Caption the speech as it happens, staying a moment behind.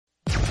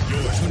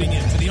tuning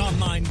in to the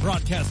online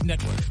broadcast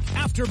network,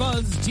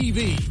 AfterBuzz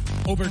TV.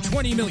 Over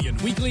 20 million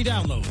weekly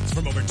downloads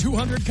from over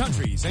 200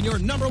 countries and your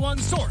number one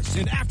source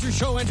in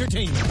after-show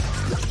entertainment.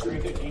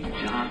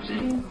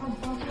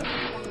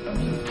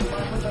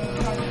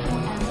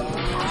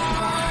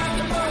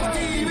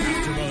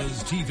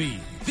 AfterBuzz TV,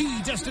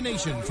 the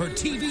destination for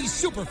TV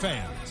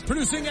superfans.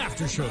 Producing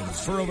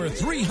aftershows for over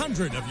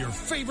 300 of your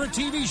favorite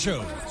TV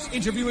shows.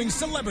 Interviewing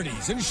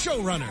celebrities and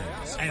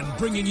showrunners. And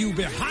bringing you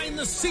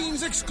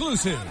behind-the-scenes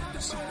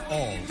exclusives.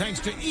 All thanks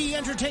to E!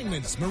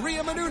 Entertainment's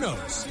Maria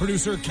Menounos,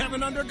 producer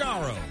Kevin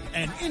Undergaro,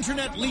 and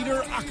internet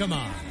leader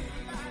Akamai.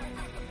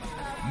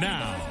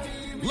 Now,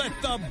 let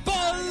the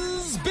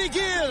buzz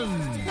begin!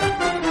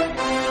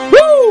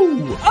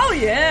 Woo! Oh,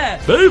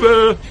 yeah.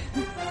 Baby!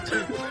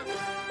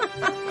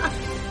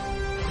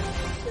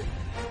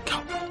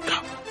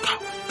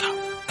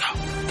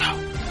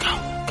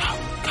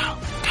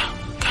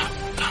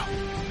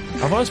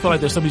 I've always felt like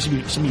there's somebody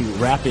should be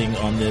rapping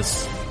on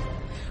this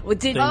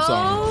theme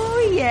song.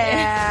 Oh,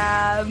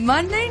 yeah.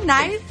 Monday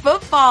Night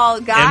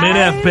Football, guys.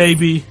 MNF,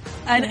 baby.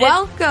 And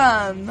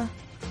welcome.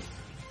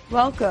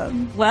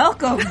 Welcome.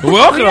 Welcome.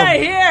 Welcome. We are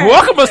here.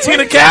 Welcome, us,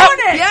 Tina Cap.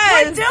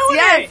 Yes, We're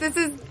doing it. this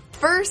is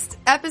first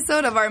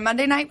episode of our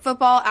Monday Night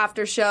Football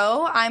after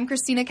show. I'm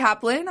Christina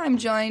Kaplan. I'm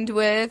joined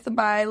with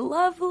my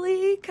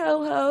lovely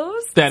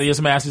co-host. Thaddeus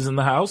Massey's in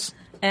the house.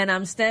 And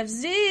I'm Steph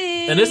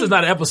Z. And this is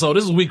not an episode.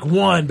 This is week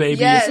one, baby.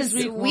 Yes, This is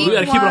week We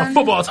gotta keep it on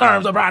football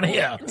terms around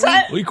here.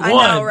 Week one.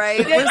 I know, right?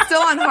 We're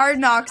still on Hard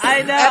Knocks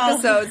I know.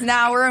 episodes.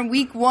 Now we're in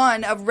week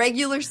one of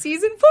regular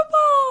season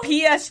football.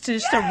 P.S.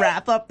 Just to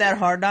wrap up that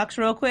Hard Knocks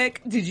real quick.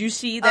 Did you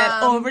see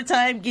that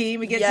overtime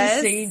game against yes.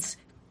 the Saints?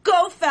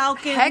 Go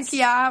Falcons. Heck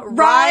yeah.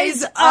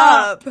 Rise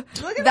up. Look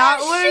at that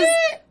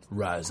that shit.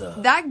 Rise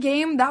up. That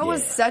game, that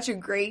was such a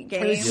great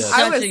game. It was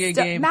such a good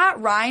game. Matt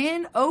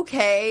Ryan,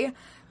 okay,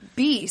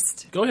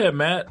 beast. Go ahead,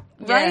 Matt.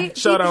 Right?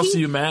 Shout out to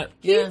you, Matt.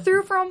 He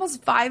threw for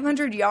almost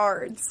 500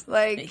 yards.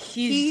 Like,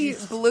 he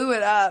blew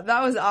it up.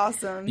 That was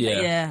awesome.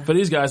 Yeah. For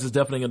these guys, it's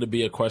definitely going to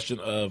be a question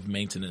of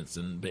maintenance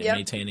and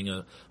maintaining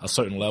a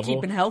certain level.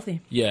 Keeping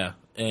healthy. Yeah.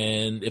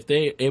 And if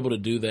they're able to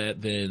do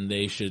that, then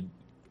they should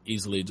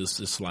easily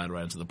just slide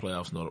right into the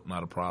playoffs.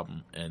 Not a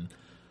problem. And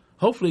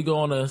hopefully go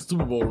on a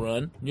Super Bowl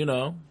run. You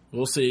know,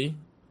 we'll see.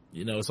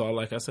 You know, it's all,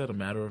 like I said, a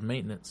matter of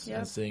maintenance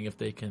and seeing if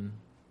they can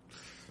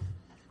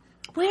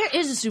Where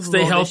is the Super stay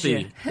Bowl healthy.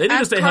 this year? They need At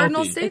to stay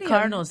Cardinal healthy. Stadium. The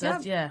Cardinals, Yeah.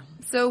 that's, yeah.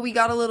 So we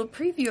got a little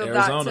preview of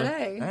Arizona. that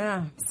today.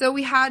 Yeah. So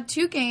we had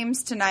two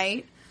games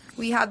tonight.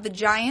 We had the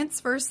Giants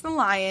versus the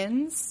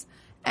Lions,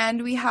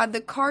 and we had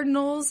the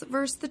Cardinals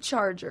versus the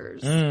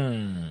Chargers.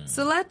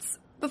 So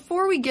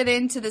before we get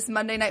into this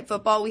Monday Night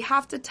Football, we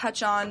have to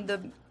touch on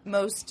the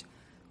most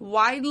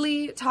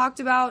widely talked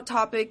about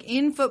topic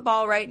in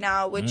football right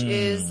now, which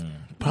is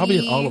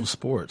Probably in all of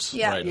sports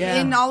right now.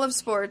 in all of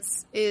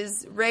sports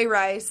is Ray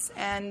Rice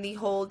and the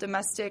whole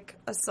domestic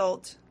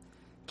assault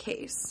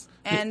case.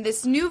 And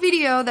this new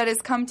video that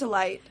has come to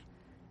light.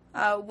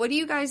 What do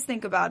you guys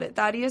think about it?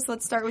 Thaddeus,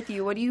 let's start with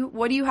you. What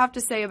do you have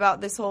to say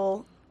about this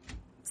whole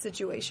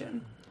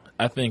situation?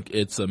 I think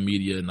it's a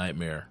media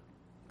nightmare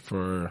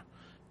for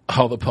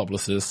all the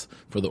publicists,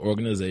 for the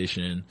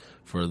organization,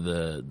 for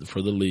the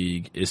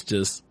league. It's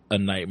just a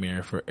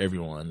nightmare for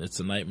everyone. It's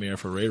a nightmare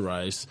for Ray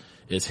Rice.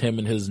 It's him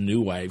and his new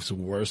wife's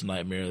worst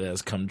nightmare that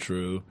has come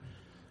true.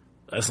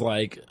 It's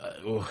like,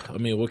 I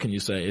mean, what can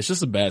you say? It's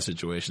just a bad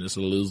situation. It's a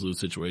lose-lose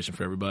situation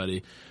for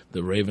everybody.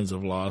 The Ravens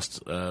have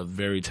lost a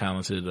very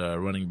talented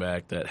running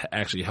back that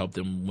actually helped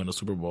them win a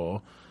Super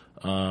Bowl.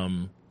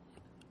 And,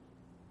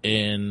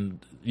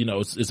 you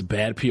know, it's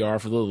bad PR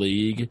for the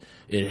league.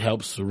 It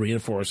helps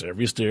reinforce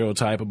every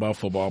stereotype about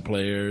football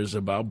players,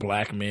 about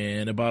black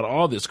men, about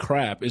all this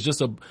crap. It's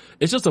just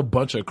a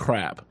bunch of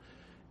crap.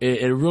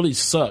 It really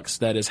sucks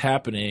that it's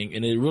happening,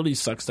 and it really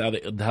sucks how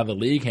the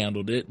league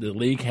handled it. The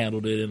league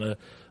handled it in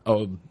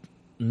a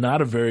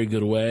not a very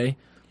good way.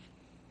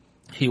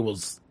 He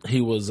was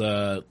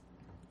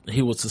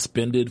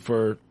suspended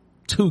for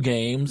 2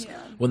 games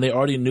when they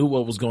already knew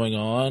what was going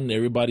on.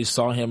 Everybody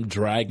saw him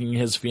dragging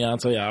his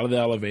fiance out of the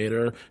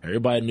elevator.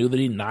 Everybody knew that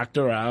he knocked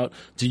her out.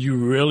 Do you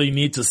really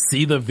need to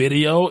see the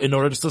video in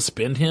order to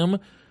suspend him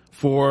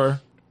for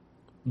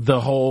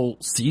the whole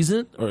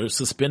season or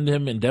suspend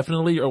him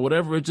indefinitely or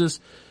whatever? It's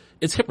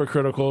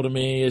hypocritical to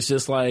me. It's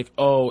just like,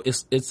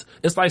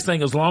 it's like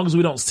saying as long as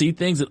we don't see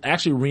things, it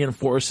actually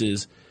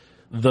reinforces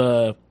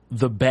the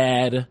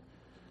bad.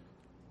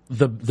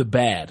 The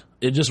bad.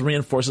 It just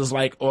reinforces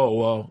like,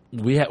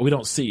 we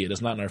don't see it.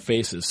 It's not in our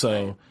faces.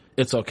 So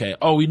it's okay.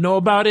 We know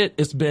about it.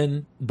 It's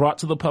been brought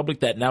to the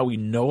public that now we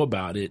know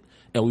about it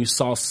and we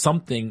saw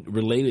something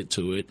related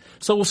to it.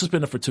 So we'll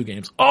suspend it for 2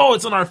 games.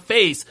 It's in our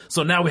face.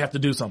 So now we have to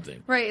do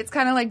something. Right. It's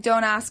kind of like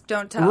don't ask,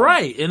 don't tell.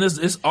 Right. And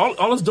it's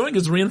all it's doing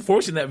is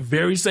reinforcing that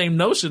very same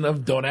notion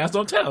of don't ask,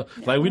 don't tell.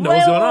 Like we know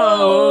what's going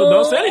on.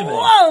 Don't say anything.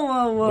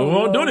 Whoa. We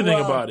won't do anything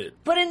about it.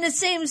 But in the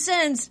same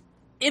sense,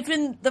 if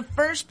in the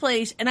first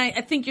place, and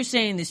I think you're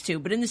saying this too,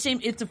 but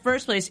if the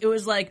first place, it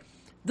was like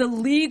the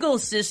legal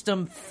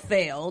system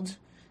failed,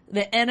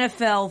 The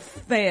NFL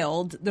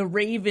failed. The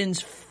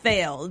Ravens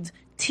failed.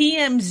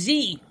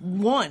 TMZ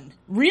won.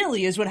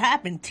 Really is what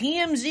happened.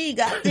 TMZ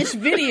got this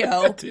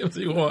video.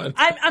 TMZ won.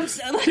 I'm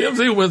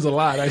TMZ wins a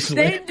lot, actually.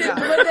 They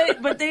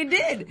did, but they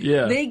did.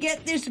 Yeah. They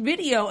get this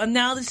video, and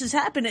now this has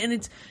happened. And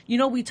it's,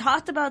 we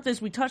talked about this.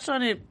 We touched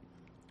on it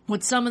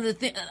with some of the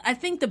things. I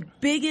think the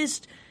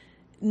biggest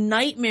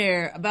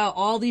nightmare about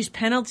all these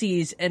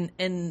penalties and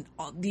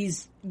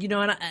these,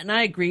 and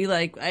I agree.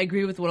 Like, I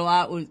agree with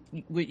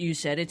what you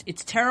said.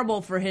 It's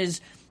terrible for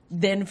his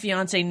then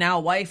fiance,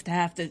 now wife, to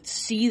have to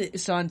see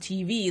this on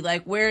TV.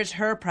 Like, where's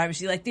her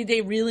privacy? Like, did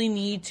they really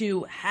need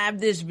to have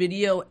this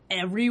video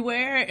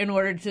everywhere in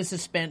order to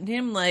suspend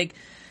him? Like,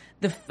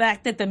 the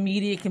fact that the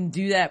media can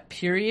do that,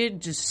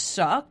 period, just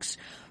sucks.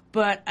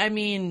 But I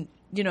mean,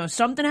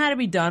 something had to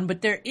be done.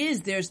 But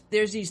there's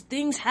these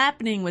things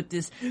happening with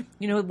this,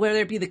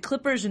 whether it be the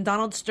Clippers and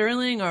Donald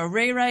Sterling or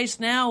Ray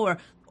Rice now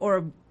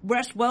or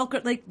Wes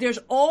Welker, like, there's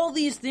all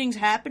these things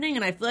happening,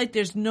 and I feel like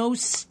there's no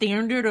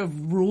standard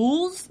of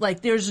rules.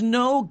 Like, there's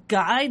no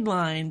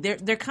guideline.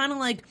 They're kind of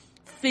like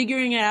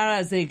figuring it out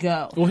as they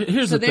go. Well,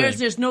 here's the thing.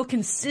 There's no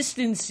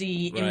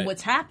consistency in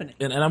what's happening.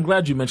 And I'm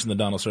glad you mentioned the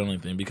Donald Sterling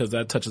thing, because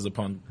that touches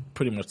upon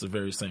pretty much the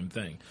very same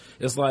thing.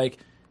 It's like,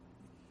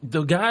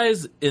 the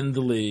guys in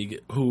the league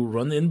who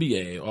run the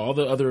NBA, all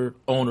the other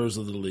owners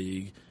of the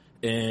league,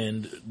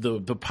 and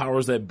the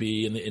powers that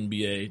be in the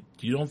NBA,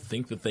 you don't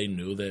think that they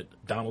knew that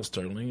Donald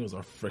Sterling was a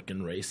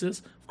frickin'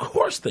 racist? Of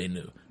course they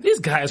knew. These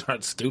guys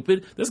aren't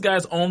stupid. This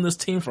guy's owned this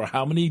team for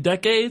how many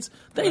decades?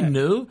 They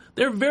knew.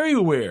 They're very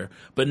aware.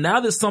 But now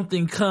that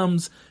something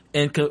comes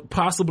and could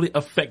possibly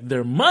affect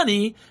their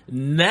money,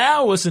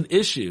 now it's an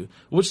issue,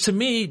 which to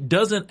me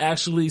doesn't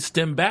actually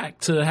stem back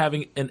to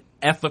having an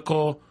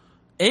ethical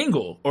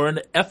angle or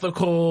an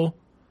ethical.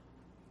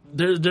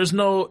 There's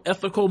no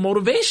ethical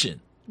motivation.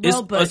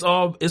 Well,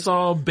 it's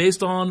all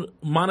based on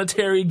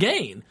monetary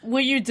gain. Were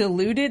you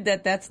deluded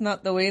that that's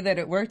not the way that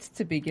it worked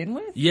to begin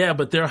with? Yeah,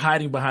 but they're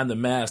hiding behind the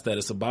mask that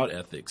it's about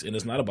ethics, and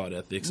it's not about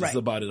ethics. Right. It's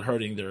about it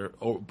hurting their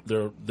above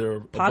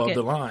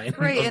the line,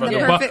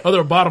 right? or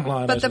their bottom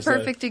line. But the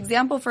perfect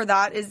example for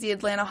that is the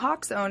Atlanta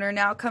Hawks owner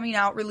now coming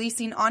out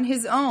releasing on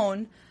his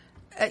own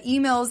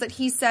emails that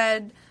he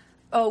said,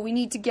 oh, we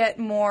need to get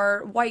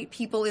more white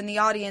people in the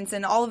audience,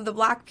 and all of the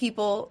black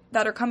people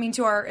that are coming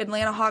to our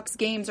Atlanta Hawks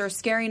games are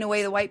scaring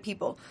away the white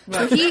people.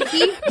 Right. So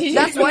he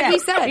that's what he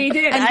said. He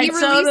did.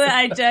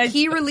 And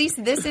he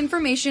released this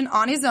information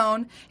on his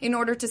own in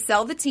order to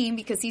sell the team,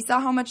 because he saw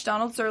how much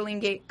Donald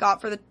Sterling got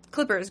for the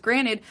Clippers.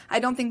 Granted, I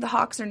don't think the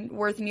Hawks are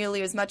worth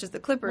nearly as much as the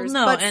Clippers.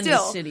 Well, no, but and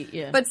still, the city,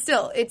 yeah. But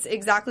still, it's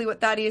exactly what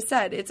Thaddeus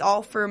said. It's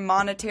all for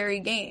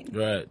monetary gain.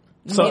 Right.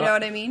 So, you know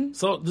what I mean?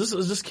 So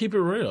just keep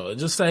it real.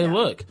 Just say,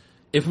 look,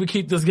 if we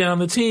keep this guy on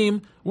the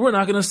team, we're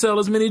not going to sell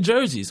as many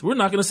jerseys. We're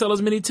not going to sell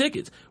as many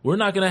tickets. We're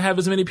not going to have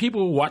as many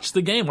people watch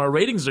the game. Our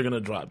ratings are going to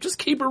drop. Just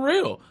keep it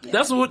real. Yeah.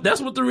 That's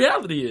what the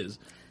reality is.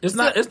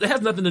 It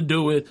has nothing to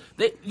do with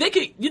they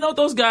can,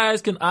 those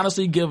guys can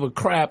honestly give a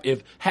crap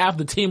if half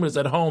the team is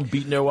at home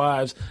beating their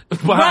wives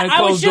behind closed doors.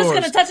 I was just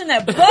going to touch on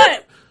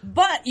that,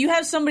 but you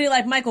have somebody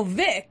like Michael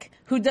Vick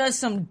who does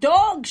some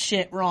dog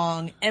shit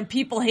wrong and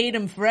people hate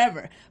him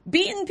forever.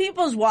 Beating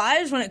people's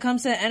wives when it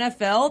comes to the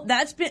NFL,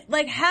 that's been,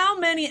 like, how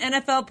many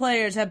NFL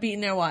players have beaten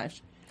their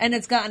wives? And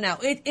it's gotten out.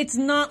 It's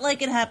not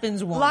like it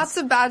happens once. Lots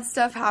of bad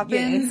stuff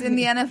happens in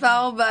the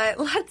NFL, but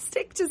let's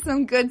stick to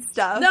some good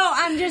stuff. No,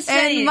 I'm just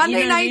saying. And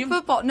Monday Night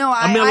Football. No,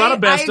 I mean, a lot of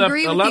bad stuff.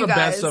 Agree with a lot you of guys.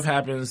 bad stuff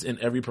happens in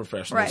every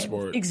professional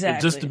sport.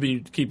 Exactly. Just to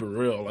keep it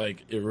real,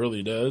 like, it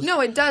really does. No,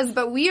 it does.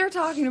 But we are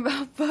talking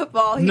about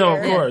football here. No,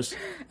 of course.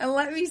 And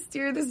let me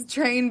steer this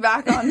train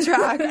back on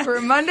track for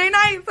Monday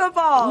Night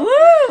Football.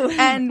 Woo!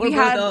 And we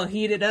had all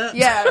heated up.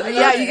 Yeah.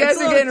 You guys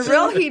are getting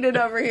real heated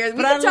over here.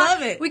 But I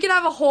love it. We could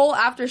have a whole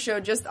after show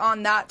just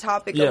on that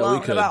topic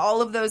alone, about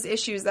all of those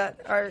issues that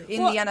are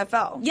in the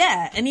NFL.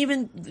 Yeah, and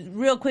even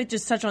real quick,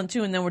 just touch on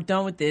too, and then we're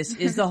done with this,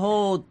 is the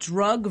whole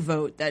drug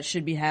vote that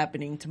should be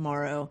happening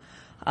tomorrow.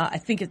 I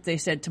think they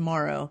said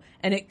tomorrow,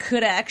 and it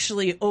could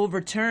actually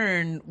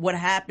overturn what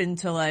happened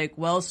to like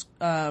Wes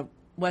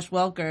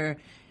Welker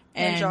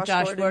and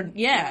Josh Gordon.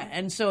 Yeah,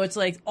 and so it's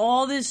like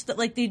all this,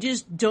 like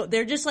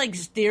they're just like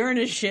steering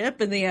a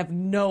ship and they have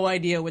no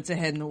idea what's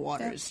ahead in the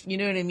waters. You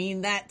know what I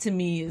mean? That to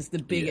me is the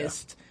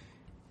biggest.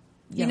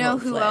 You know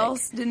who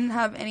else didn't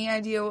have any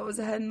idea what was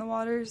ahead in the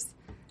waters?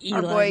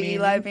 Our boy Manning.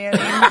 Eli Manning.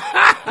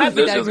 I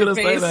was going to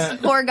say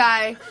that. Poor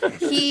guy.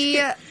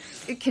 He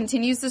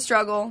continues to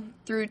struggle.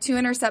 Threw 2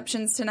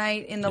 interceptions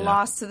tonight in the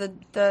loss to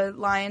the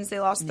Lions.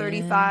 They lost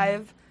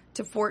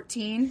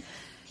 35-14.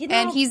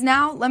 And he's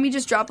now, let me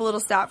just drop a little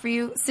stat for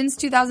you. Since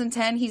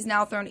 2010, he's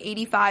now thrown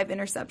 85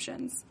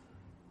 interceptions.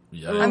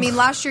 Yeah. I mean,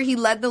 last year he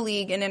led the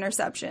league in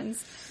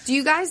interceptions. Do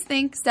you guys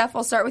think, Steph,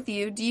 I'll start with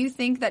you. Do you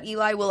think that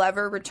Eli will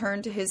ever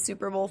return to his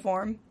Super Bowl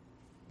form?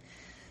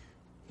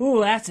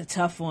 Ooh, that's a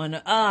tough one.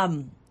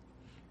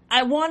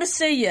 I want to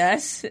say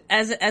yes.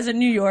 As a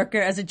New Yorker,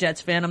 as a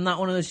Jets fan, I'm not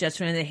one of those Jets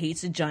fans that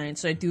hates the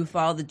Giants, so I do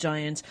follow the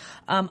Giants.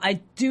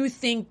 I do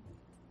think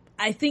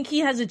I think he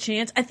has a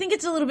chance. I think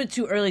it's a little bit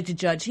too early to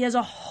judge. He has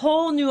a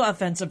whole new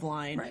offensive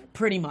line,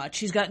 pretty much.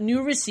 He's got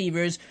new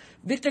receivers.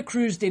 Victor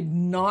Cruz did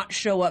not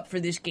show up for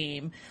this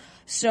game.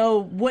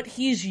 So what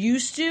he's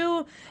used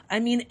to, I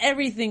mean,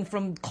 everything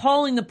from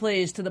calling the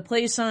plays to the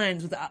play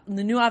signs with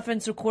the new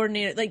offensive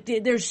coordinator, like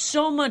there's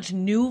so much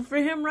new for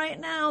him right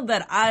now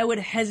that I would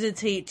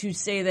hesitate to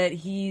say that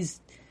he's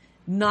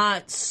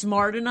not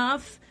smart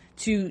enough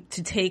to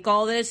take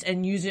all this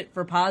and use it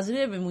for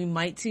positive, and we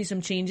might see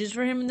some changes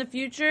for him in the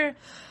future.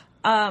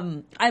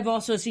 I've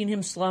also seen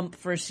him slump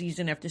for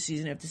season after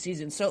season after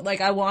season. So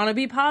like I want to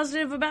be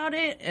positive about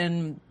it,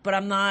 but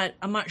I'm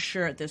not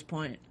sure at this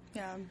point.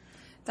 Yeah.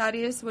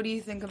 Thaddeus, what do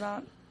you think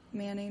about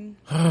Manning?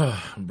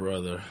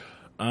 Brother.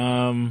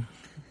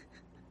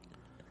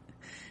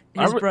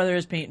 His brother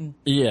is Peyton.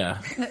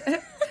 Yeah.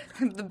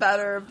 The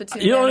better of the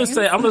two. You know what I'm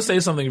going to say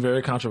something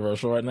very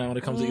controversial right now when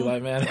it comes to Eli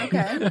Manning.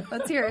 Okay,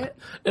 let's hear it.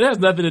 It has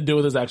nothing to do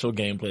with his actual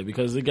gameplay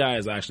because the guy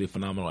is actually a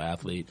phenomenal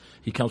athlete.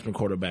 He comes from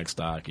quarterback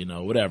stock,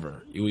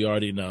 whatever. We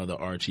already know the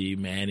Archie,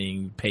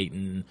 Manning,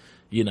 Peyton,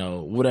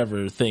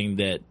 whatever thing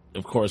that,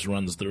 of course,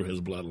 runs through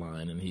his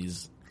bloodline, and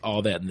he's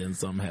all that and then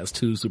some, has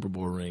 2 Super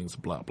Bowl rings,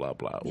 blah, blah,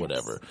 blah,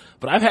 whatever.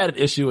 But I've had an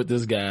issue with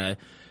this guy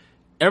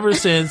ever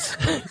since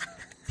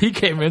he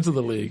came into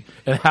the league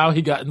and how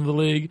he got into the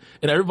league.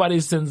 And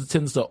everybody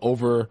tends to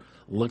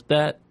overlook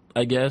that,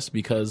 I guess,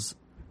 because,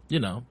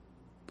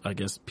 I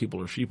guess people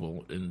are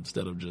sheeple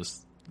instead of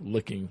just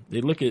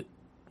they look at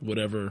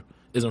whatever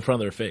is in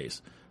front of their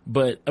face.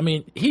 But, I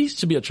mean, he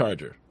should be a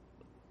Charger.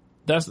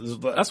 That's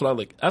how I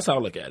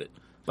look at it.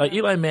 Like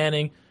Eli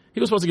Manning, he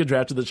was supposed to get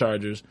drafted to the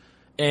Chargers.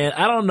 And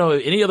I don't know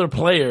any other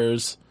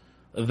players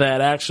that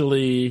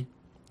actually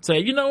say,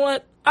 you know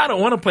what? I don't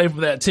want to play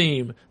for that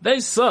team. They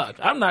suck.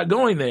 I'm not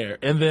going there.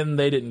 And then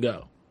they didn't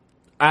go.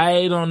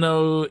 I don't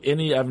know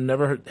any. I've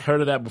never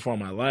heard of that before in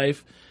my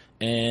life.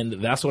 And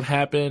that's what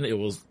happened.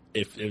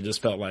 It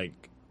just felt like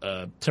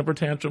a temper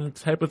tantrum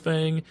type of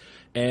thing.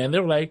 And they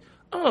were like,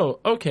 oh,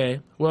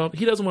 okay. Well,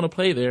 he doesn't want to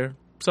play there.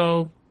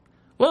 So,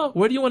 well,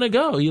 where do you want to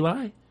go,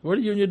 Eli? Where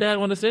do you and your dad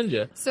want to send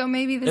you? So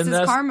maybe this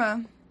is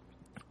karma.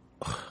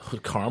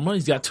 Karma?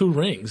 He's got 2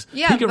 rings.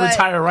 Yeah, he can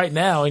retire right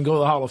now and go to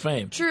the Hall of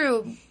Fame.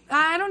 True.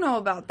 I don't know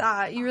about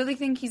that. You really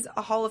think he's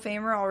a Hall of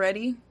Famer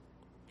already?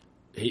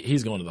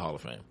 He's going to the Hall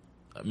of Fame.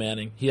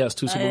 Manning. He has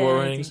 2 Super Bowl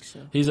rings. Think so.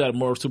 He's had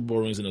more Super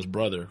Bowl rings than his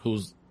brother,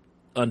 who's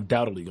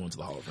undoubtedly going to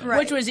the Hall of Fame. Right.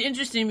 Which was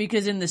interesting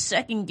because in the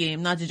second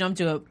game, not to jump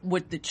to it,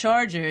 with the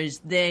Chargers,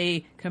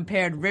 they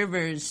compared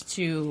Rivers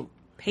to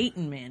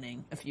Peyton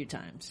Manning a few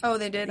times. Oh,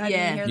 they did? I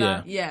didn't hear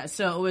that. Yeah,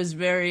 so it was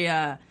very...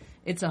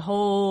 it's a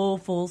whole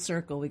full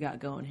circle we got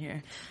going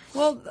here.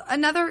 Well,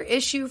 another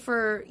issue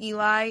for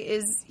Eli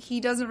is he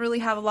doesn't really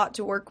have a lot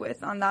to work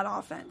with on that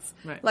offense.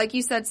 Right. Like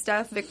you said,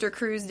 Steph, Victor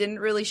Cruz didn't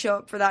really show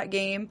up for that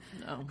game.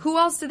 No. Who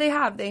else do they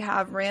have? They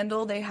have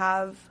Randall. They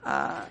have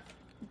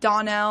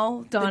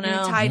Donnell, the new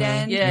tight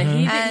end.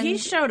 Yeah, he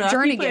showed up.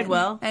 Jernigan, he played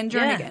well. And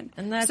Jernigan. Yeah,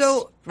 and that's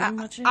so pretty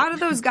much it. Out of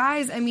those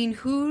guys, I mean,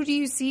 who do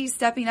you see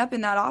stepping up in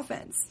that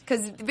offense?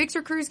 Because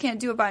Victor Cruz can't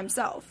do it by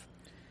himself.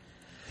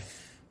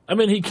 I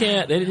mean, he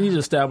can't. They need to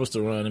establish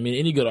the run. I mean,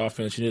 any good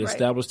offense, you need to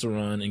establish the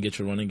run and get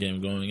your running game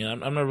going.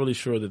 And I'm not really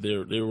sure that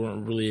they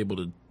weren't really able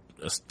to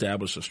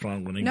establish a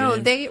strong running game. No,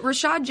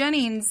 Rashad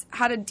Jennings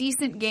had a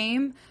decent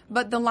game,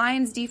 but the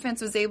Lions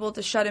defense was able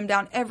to shut him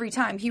down every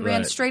time. He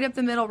ran straight up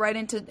the middle right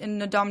into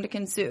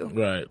Ndamukong Suh.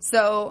 Right.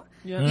 So,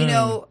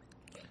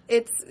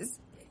 it's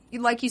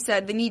like you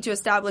said, they need to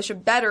establish a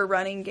better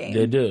running game.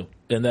 They do.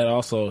 And that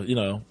also,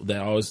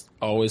 that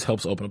always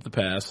helps open up the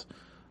pass.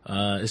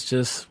 It's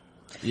just...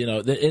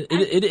 it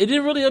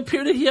didn't really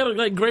appear that he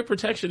had great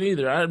protection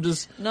either.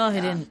 No,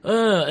 he didn't.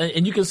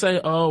 And you can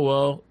say, oh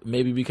well,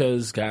 maybe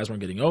because guys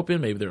weren't getting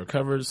open, maybe they were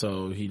covered,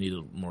 so he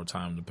needed more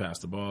time to pass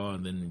the ball,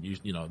 and then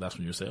that's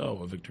when you say, oh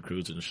well, Victor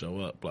Cruz didn't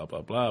show up, blah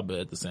blah blah. But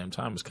at the same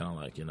time, it's kind of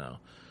like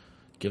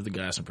give the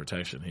guy some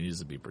protection. He needs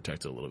to be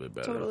protected a little bit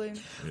better. Totally.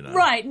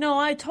 Right. No,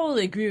 I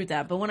totally agree with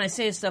that. But when I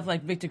say stuff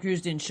like Victor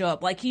Cruz didn't show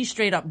up, he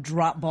straight up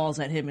dropped balls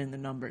at him in the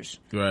numbers.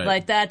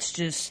 Right. That's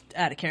just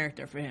out of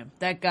character for him.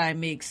 That guy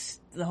makes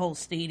the whole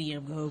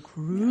stadium go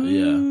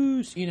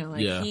Cruz.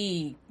 Yeah.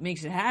 He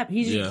makes it happen.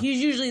 He's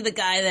usually the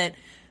guy that,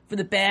 for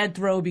the bad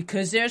throw,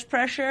 because there's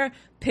pressure,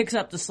 picks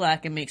up the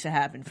slack and makes it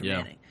happen for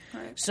Manning.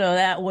 Right. So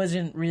that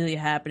wasn't really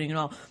happening at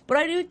all. But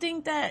I do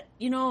think that,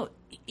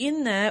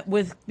 in that,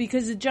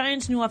 because the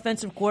Giants' new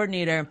offensive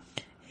coordinator,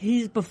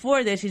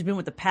 before this, he's been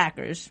with the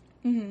Packers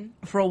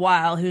for a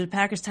while. He was a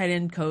Packers tight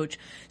end coach.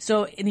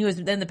 And he was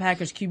then the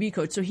Packers QB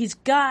coach. So he's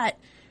got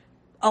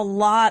a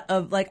lot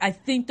of, I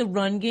think the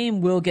run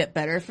game will get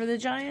better for the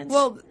Giants.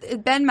 Well,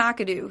 Ben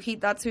McAdoo,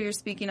 that's who you're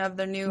speaking of,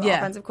 their new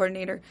offensive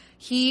coordinator.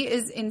 He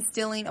is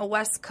instilling a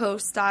West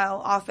Coast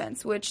style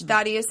offense, which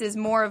Thaddeus is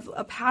more of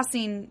a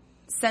passing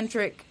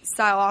centric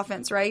style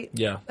offense, right?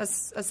 Yeah.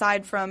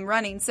 Aside from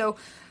running. So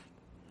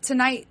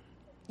tonight,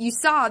 you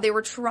saw they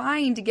were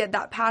trying to get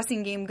that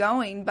passing game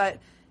going, but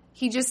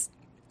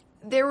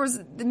there was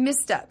the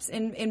missteps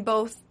in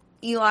both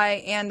Eli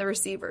and the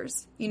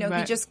receivers. He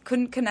just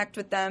couldn't connect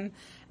with them.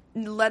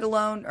 let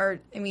alone,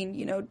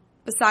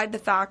 beside the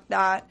fact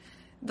that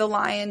the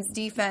Lions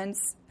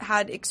defense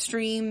had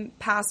extreme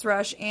pass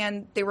rush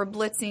and they were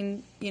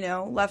blitzing,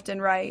 left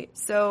and right.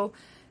 So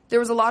there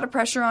was a lot of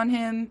pressure on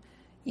him.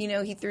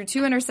 He threw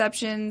 2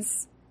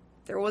 interceptions.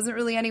 There wasn't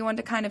really anyone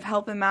to kind of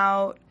help him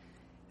out.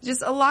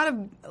 Just a lot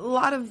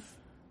of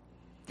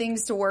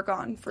things to work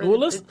on for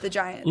the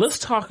Giants. Let's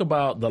talk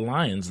about the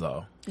Lions,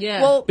 though.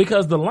 Yeah. Well,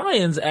 because the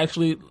Lions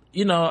actually,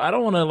 I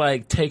don't want to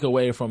take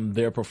away from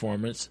their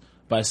performance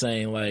by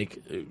saying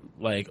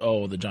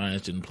oh, the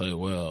Giants didn't play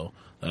well.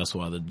 That's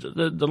why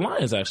the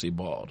Lions actually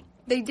balled.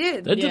 they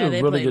did. They did a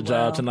they really played good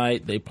job well.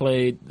 tonight. They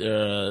played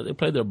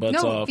their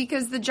butts off.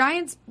 Because the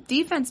Giants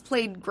defense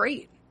played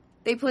great.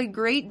 They played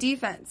great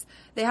defense.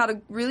 They had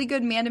a really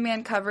good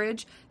man-to-man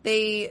coverage.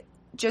 There's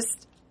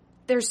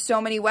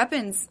so many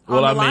weapons on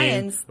the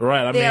Lions.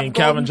 Right. They have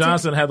Calvin Golden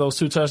Johnson had those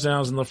 2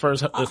 touchdowns in the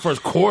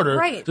first quarter.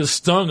 Right. Just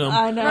stung him.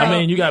 I know.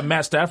 You got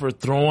Matt Stafford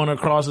throwing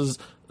across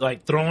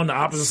throwing the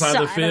opposite side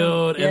of the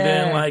field, Yeah.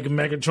 and then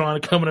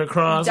Megatron coming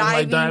across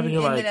and diving.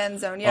 You're in like, the end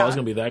zone. oh, Yeah, it's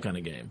gonna be that kind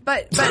of game.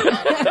 but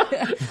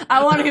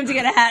I wanted him to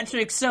get a hat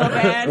trick so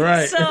bad.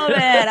 Right. So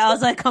bad. I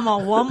was like, come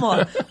on, one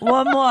more.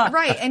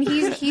 right, and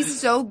he's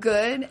so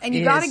good, and you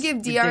He got to is give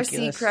DRC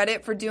ridiculous.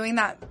 credit for doing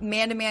that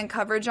man-to-man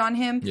coverage on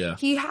him. Yeah.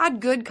 He had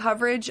good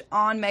coverage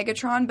on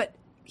Megatron, but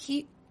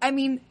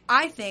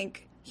I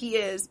think he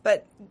is.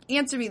 But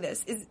answer me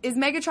this: is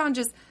Megatron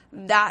just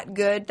that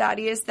good,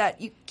 Thaddeus,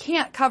 that you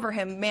can't cover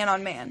him man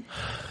on man?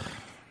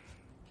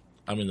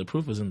 The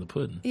proof is in the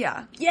pudding.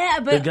 Yeah. Yeah,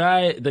 The but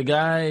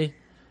guy,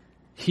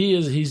 he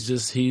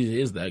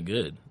is that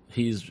good.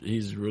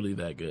 He's really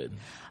that good.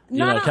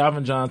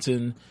 Calvin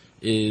Johnson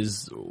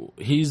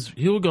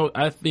he'll go.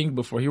 I think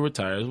before he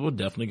retires, will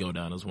definitely go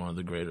down as one of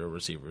the greater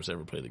receivers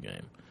ever play the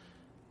game.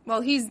 Well,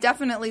 he's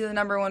definitely the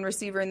number 1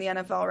 receiver in the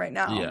NFL right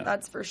now. Yeah.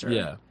 That's for sure.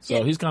 Yeah.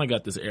 So he's kind of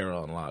got this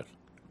era on lock.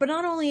 But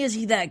not only is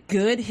he that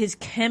good, his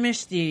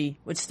chemistry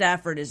with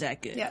Stafford is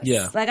that good. Yes.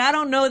 Yeah. I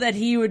don't know that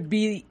he would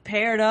be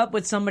paired up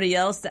with somebody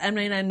else. I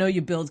know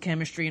you build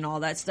chemistry and all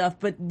that stuff,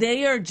 but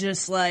they are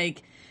just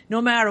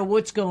no matter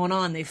what's going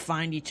on, they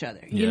find each other.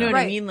 You Yeah. know what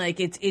I Right.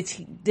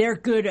 mean? They're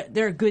good.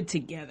 They're good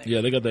together.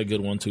 Yeah, they got that good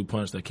 1-2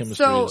 punch. That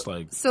chemistry is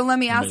So let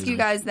me ask amazing. you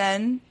guys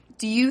then,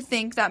 do you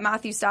think that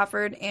Matthew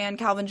Stafford and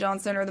Calvin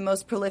Johnson are the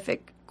most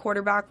prolific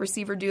quarterback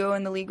receiver duo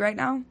in the league right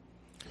now?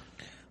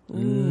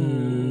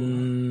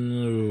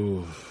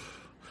 No.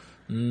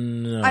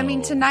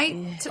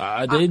 Tonight...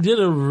 they did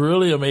a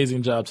really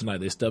amazing job tonight.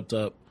 They stepped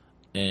up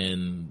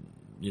and,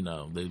 they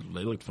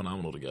looked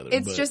phenomenal together.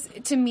 It's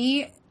just, to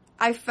me,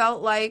 I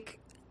felt like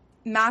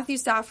Matthew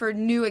Stafford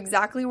knew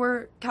exactly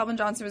where Calvin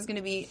Johnson was going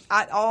to be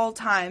at all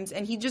times,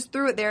 and he just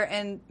threw it there,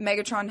 and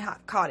Megatron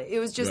caught it. It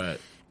was just... Right.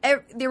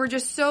 They were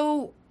just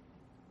so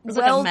was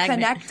like a well magnet.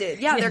 connected.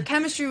 Yeah, their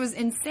chemistry was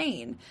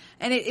insane,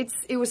 and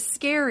it was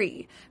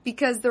scary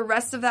because the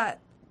rest of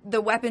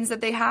the weapons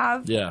that they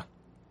have. Yeah.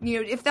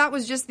 If that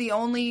was just the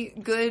only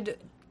good,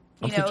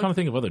 I'm trying to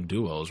think of other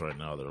duos right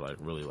now that are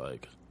really what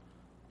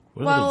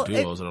are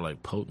the duos that are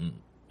potent?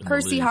 In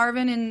Percy the league?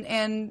 Harvin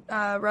and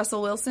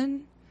Russell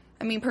Wilson.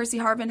 Percy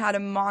Harvin had a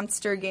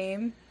monster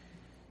game.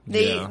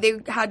 They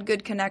had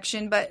good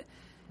connection, but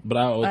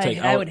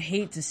I would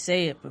hate to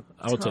say it, but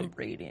I would Tom take-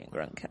 Brady and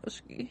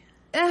Gronkowski.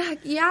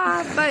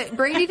 yeah, but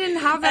Brady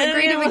didn't have that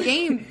great of a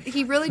game.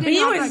 He really didn't He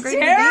have that was great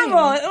terrible.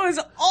 of a game. It was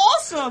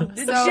awesome.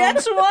 The So-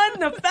 Jets won,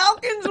 the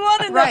Falcons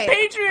won, and Right. the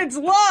Patriots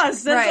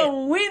lost. That's Right. a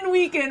win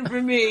weekend for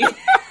me.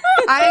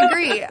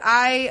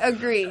 I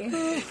agree.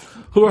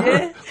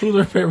 Who's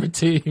their favorite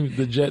team?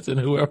 The Jets and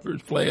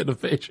whoever's playing the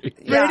Patriots.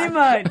 Yeah. Pretty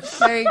much.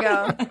 There you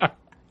go.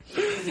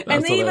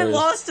 And they even hilarious.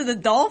 lost to the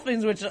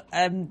Dolphins, which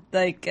I'm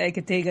I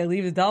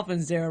leave the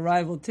Dolphins, they're a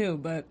rival too.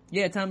 But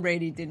yeah, Tom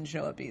Brady didn't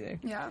show up either.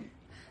 Yeah.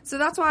 So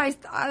that's why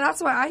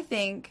I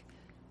think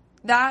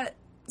that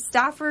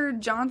Stafford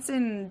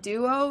Johnson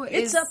duo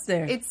is It's up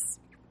there. It's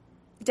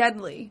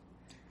deadly.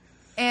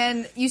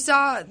 And you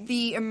saw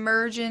the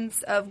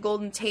emergence of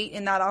Golden Tate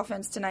in that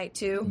offense tonight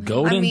too.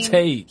 Golden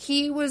Tate.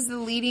 He was the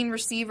leading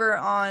receiver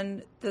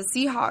on the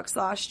Seahawks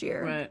last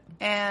year. Right.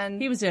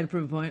 And He was there to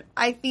prove a point.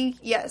 I think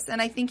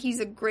and I think he's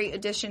a great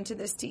addition to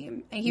this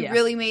team. And he Yeah.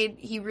 really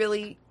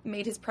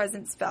made his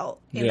presence felt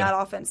in Yeah. that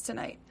offense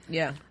tonight,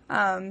 Yeah.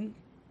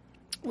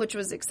 which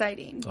was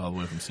exciting. All the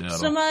way from Seattle.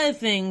 Some other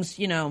things,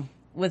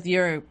 with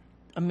your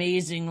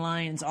amazing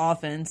Lions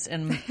offense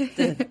and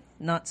the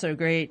not so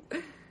great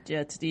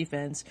Jets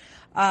defense.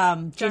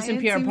 Jason Giants, you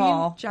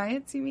Pierre-Paul. mean?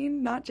 Giants, you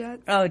mean? Not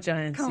Jets? Oh,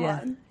 Giants. Come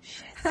yeah. on.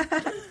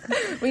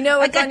 We know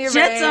what's got on your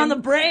Jets brain. on the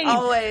brain.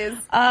 Always.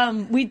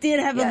 We did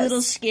have a Yes.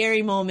 little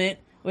scary moment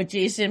with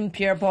Jason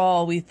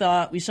Pierre-Paul. We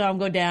saw him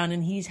go down,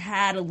 and he's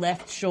had a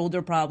left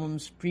shoulder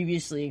problems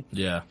previously.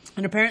 Yeah.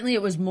 And apparently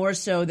it was more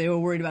so they were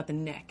worried about the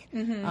neck.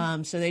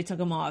 Mm-hmm. So they took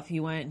him off. He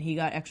went and he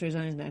got x-rays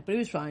on his neck, but he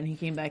was fine. He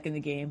came back in the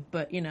game.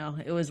 But,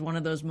 it was one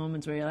of those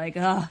moments where you're like,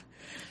 just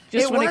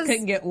It when was- it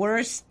couldn't get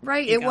worse.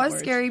 Right. it It got was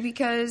worse. scary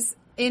because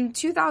in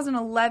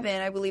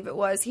 2011, I believe it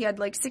was, he had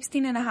like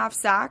 16 and a half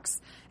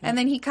sacks, and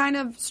then he kind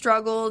of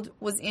struggled,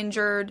 was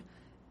injured,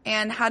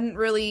 and hadn't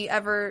really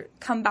ever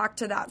come back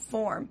to that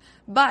form.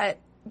 But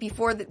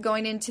before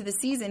going into the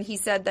season, he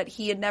said that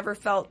he had never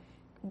felt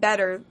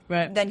better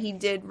than he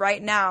did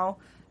right now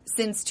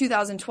since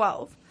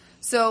 2012.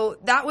 So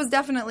that was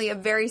definitely a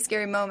very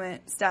scary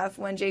moment, Steph,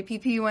 when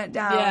JPP went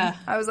down. Yeah.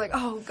 I was like,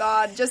 oh,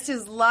 God, just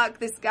his luck.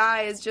 This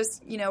guy is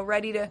just,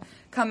 ready to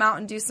come out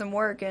and do some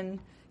work and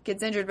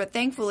gets injured. But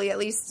thankfully, at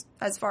least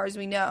as far as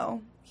we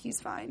know,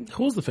 he's fine.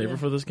 Who was the favorite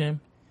for this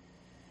game?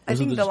 I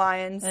think the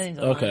Lions.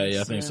 Okay,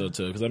 yeah, I think so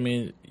too. Because, I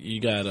mean,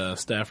 you got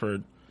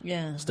Stafford.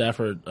 Yeah.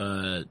 Stafford,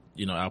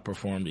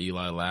 outperformed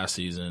Eli last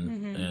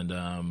season,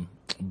 and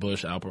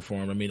Bush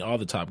outperformed. I mean, all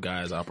the top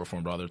guys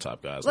outperformed all their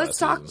top guys. Let's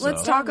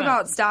talk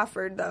about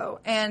Stafford though,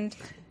 and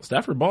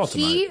Stafford ball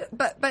tonight.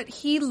 But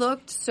he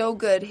looked so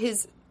good.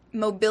 His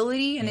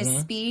mobility and his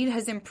speed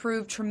has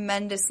improved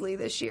tremendously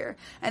this year,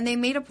 and they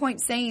made a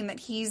point saying that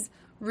he's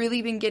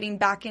really been getting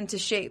back into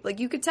shape. Like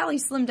you could tell he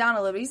slimmed down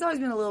a little bit. He's always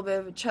been a little bit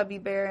of a chubby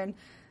bear, and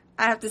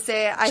I have to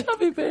say,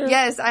 chubby bear.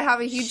 Yes, I have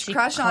a huge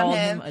crush on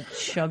him. A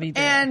chubby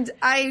bear. And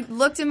I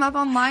looked him up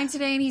online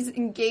today, and he's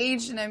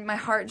engaged, and my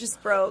heart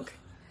just broke.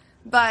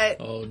 But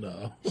oh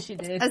no, she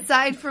did.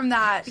 Aside from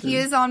that, he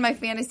is on my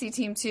fantasy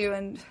team too,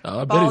 and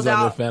I bet he's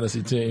on your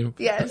fantasy team.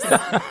 Yes,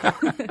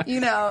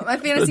 my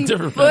fantasy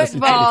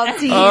football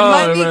team.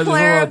 Let me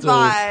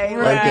clarify.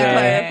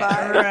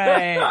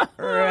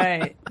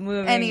 Right.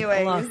 Moving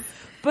Anyways, along.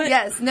 But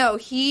yes, no,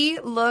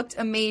 he looked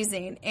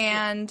amazing,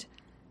 and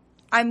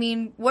I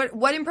mean,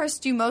 what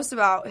impressed you most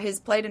about his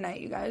play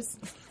tonight, you guys?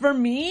 For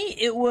me,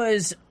 it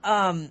was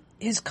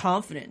his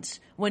confidence.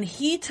 When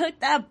he took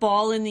that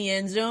ball in the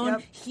end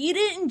zone, he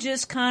didn't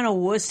just kind of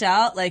wuss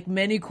out like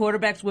many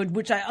quarterbacks would,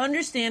 which I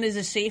understand is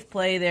a safe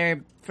play.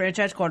 They're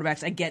franchise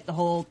quarterbacks. I get the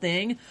whole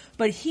thing.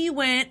 But he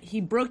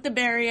broke the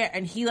barrier,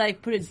 and he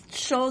like put his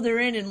shoulder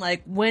in and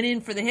like went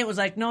in for the hit, was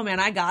like, no, man,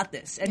 I got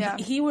this. And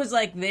he was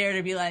like there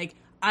to be like,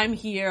 I'm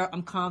here,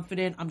 I'm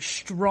confident, I'm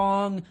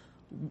strong,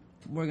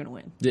 we're going to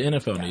win. The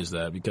NFL needs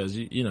that because,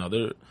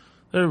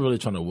 they're really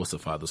trying to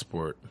wussify the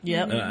sport.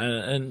 Yep.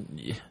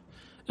 And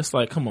it's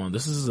like, come on,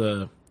 this is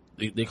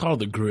they call it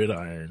the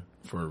gridiron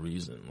for a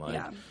reason. Like,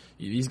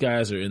 these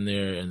guys are in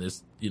there, and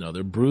this,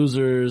 they're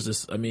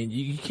bruisers.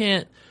 You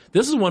can't.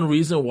 This is one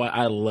reason why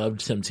I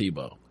loved Tim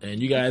Tebow.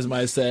 And you guys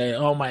might say,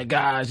 oh my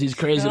gosh, he's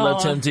crazy,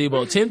 love Tim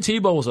Tebow. Tim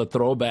Tebow was a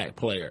throwback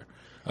player.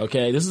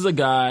 Okay, this is a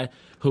guy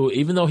who,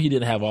 even though he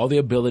didn't have all the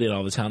ability and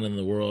all the talent in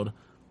the world,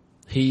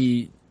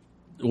 he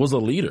was a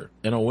leader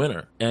and a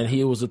winner, and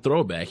he was a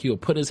throwback. He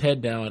would put his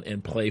head down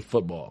and play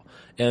football,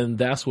 and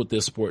that's what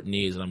this sport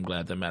needs, and I'm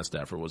glad that Matt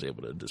Stafford was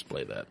able to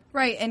display that.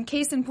 Right, and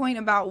case in point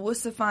about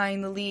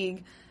wussifying the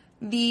league,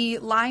 the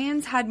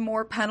Lions had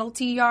more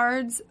penalty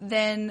yards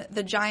than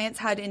the Giants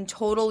had in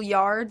total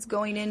yards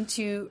going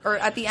into, or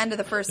at the end of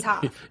the first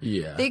half.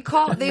 Yeah.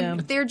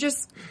 They're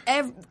just,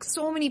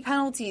 so many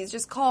penalties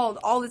just called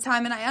all the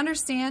time, and I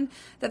understand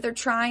that they're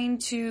trying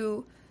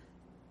to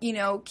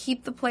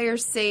keep the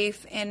players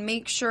safe and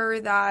make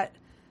sure that,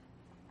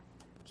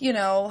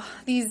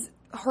 these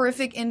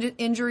horrific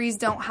injuries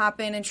don't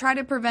happen and try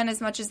to prevent as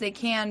much as they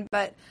can.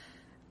 But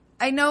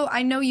I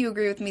know you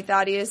agree with me,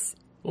 Thaddeus,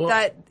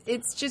 that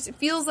it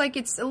feels like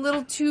it's a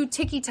little too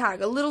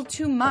ticky-tack, a little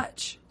too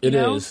much. It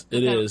is.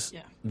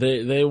 Yeah.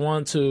 They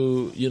want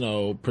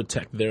to,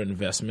 protect their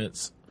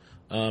investments.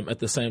 At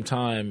the same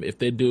time, if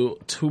they do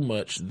too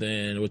much,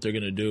 then what they're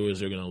going to do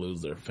is they're going to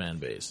lose their fan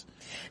base.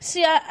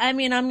 See, I'm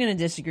going to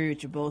disagree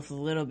with you both a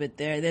little bit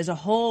there. There's a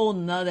whole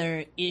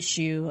nother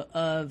issue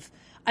of,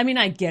 I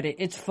get it.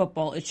 It's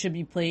football. It should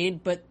be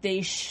played, but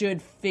they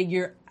should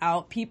figure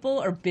out people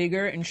are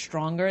bigger and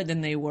stronger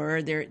than they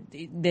were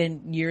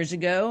than years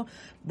ago.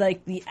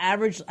 Like the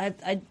average,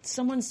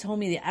 someone's told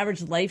me the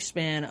average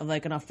lifespan of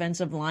like an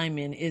offensive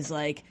lineman is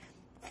like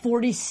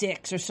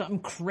 46 or something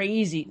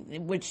crazy,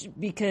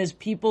 because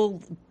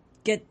people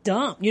get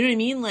dumb. You know what I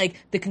mean? Like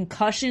the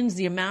concussions,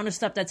 the amount of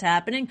stuff that's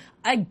happening.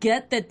 I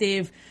get that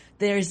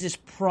there's this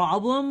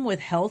problem with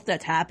health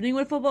that's happening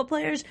with football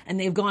players, and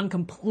they've gone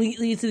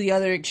completely to the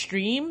other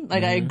extreme.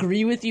 Like I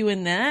agree with you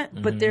in that,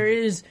 but there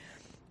is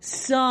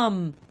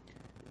something,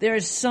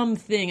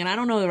 and I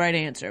don't know the right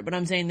answer, but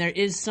I'm saying there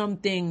is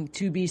something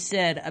to be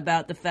said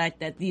about the fact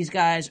that these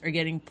guys are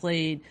getting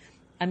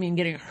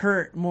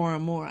hurt more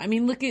and more.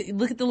 Look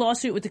at the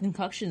lawsuit with the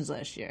concussions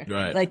last year.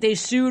 Right. Like they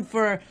sued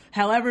for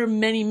however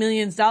many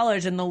millions of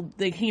dollars, and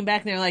they came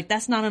back and they're like,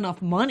 that's not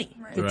enough money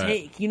to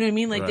take. You know what I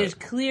mean? Like there's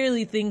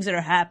clearly things that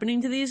are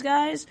happening to these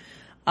guys.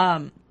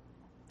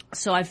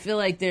 So I feel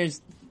like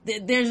there's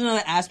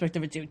another aspect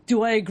of it too.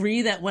 Do I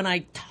agree that when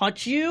I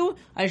touch you,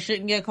 I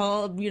shouldn't get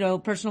called,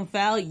 personal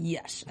foul?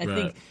 Yes.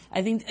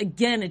 I think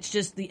again, it's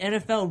just the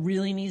NFL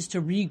really needs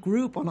to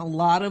regroup on a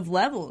lot of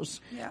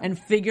levels and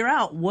figure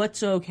out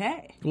what's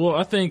okay. Well,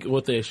 I think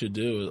what they should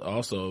do is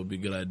also be a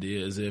good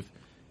idea is if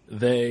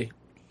they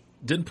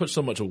didn't put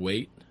so much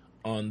weight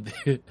on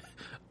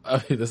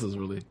I mean, this is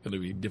really going to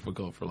be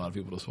difficult for a lot of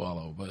people to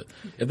swallow, but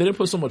if they didn't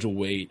put so much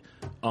weight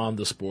on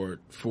the sport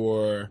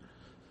for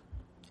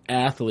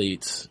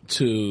athletes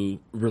to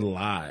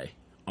rely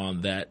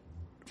on that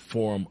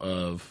form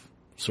of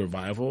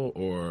survival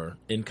or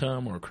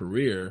income or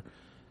career,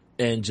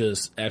 and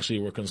just actually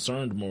were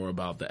concerned more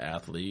about the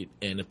athlete,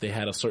 and if they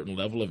had a certain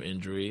level of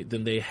injury,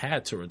 then they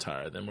had to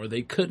retire them or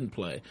they couldn't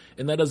play.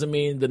 And that doesn't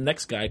mean the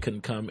next guy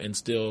couldn't come and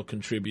still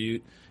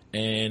contribute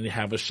and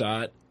have a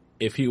shot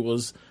if he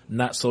was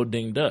not so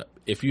dinged up.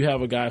 If you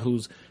have a guy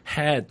who's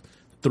had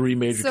 3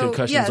 major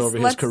concussions over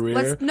his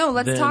career.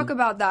 Let's talk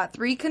about that.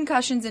 3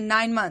 concussions in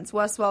 9 months,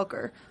 Wes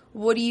Welker.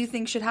 What do you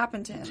think should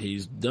happen to him?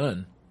 He's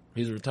done.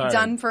 He's retired.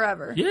 Done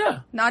forever. Yeah.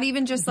 Not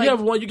even just you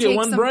get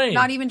one brain.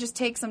 Not even just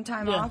take some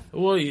time off.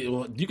 Well,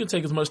 you can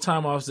take as much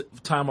time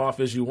off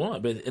as you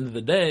want, but at the end of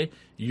the day,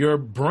 your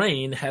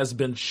brain has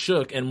been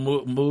shook and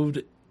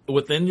moved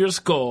within your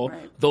skull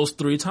those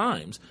 3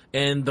 times,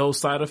 and those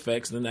side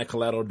effects and that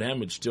collateral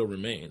damage still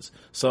remains.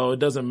 So it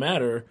doesn't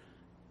matter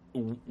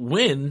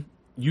when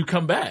you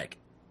come back.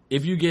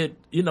 If you get,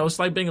 it's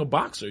like being a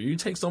boxer. You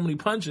take so many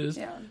punches.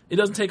 Yeah. It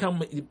doesn't take how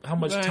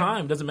much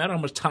time. It doesn't matter how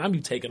much time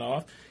you've taken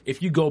off.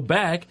 If you go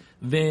back,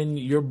 then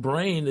your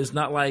brain is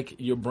not like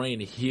your brain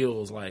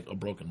heals like a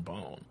broken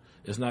bone.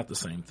 It's not the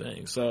same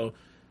thing. So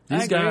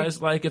these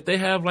guys, like, if they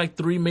have like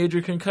 3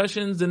 major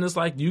concussions, then it's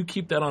like you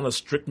keep that on a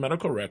strict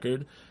medical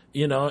record,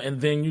 and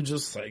then you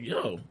just like,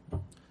 you're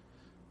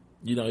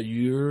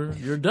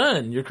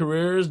done. Your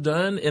career is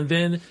done. And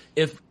then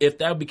if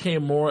that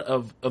became more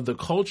of the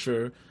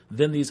culture,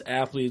 then these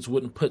athletes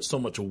wouldn't put so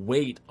much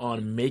weight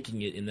on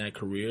making it in that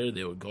career.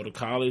 They would go to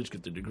college,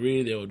 get the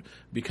degree. They would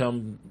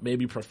become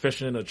maybe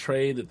proficient in a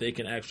trade that they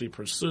can actually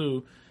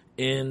pursue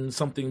in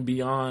something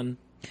beyond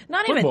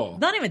football.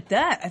 Not even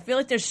that. I feel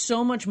like there's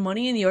so much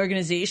money in the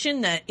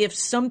organization that if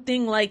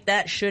something like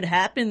that should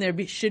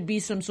happen, should be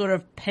some sort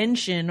of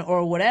pension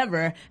or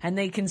whatever, and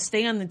they can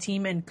stay on the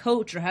team and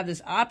coach or have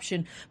this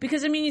option.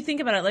 Because, I mean, you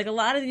think about it, like a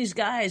lot of these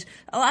guys,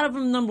 a lot of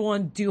them, number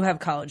one, do have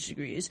college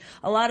degrees.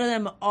 A lot of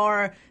them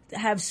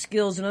have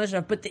skills and other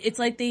stuff, but it's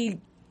like they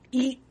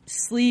eat,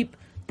 sleep,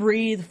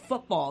 breathe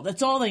football.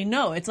 That's all they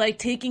know. It's like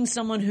taking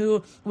someone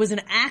who was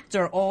an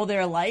actor all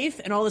their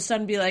life and all of a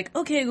sudden be like,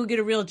 okay, go get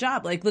a real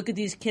job. Like, look at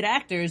these kid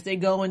actors. They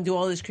go and do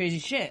all this crazy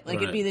shit. Like,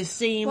 it'd be the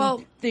same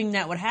thing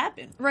that would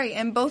happen. Right.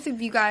 And both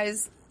of you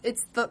guys,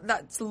 that's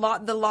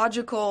the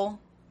logical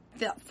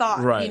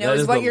thought, right.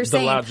 Is what you're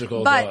saying.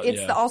 But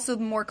it's also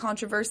more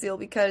controversial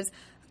because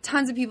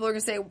tons of people are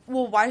going to say,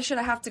 well, why should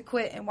I have to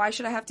quit and why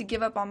should I have to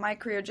give up on my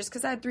career just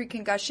because I had 3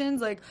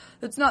 concussions? Like,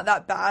 it's not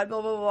that bad,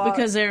 blah, blah, blah.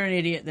 Because they're an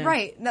idiot then.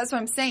 Right. That's what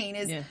I'm saying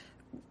is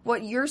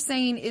what you're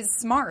saying is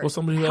smart. Well,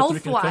 somebody who has 3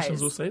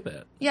 concussions will say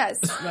that. Yes.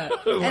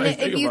 And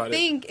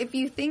if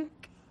you think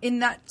in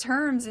that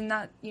terms,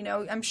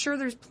 I'm sure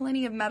there's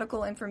plenty of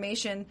medical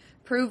information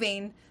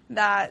proving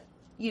that,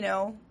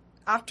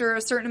 after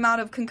a certain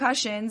amount of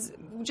concussions,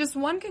 just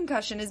 1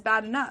 concussion is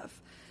bad enough.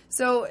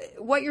 So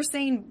what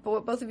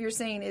both of you are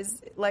saying is,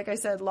 like I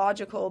said,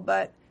 logical,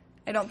 but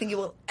I don't think it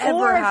will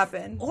ever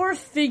happen. Or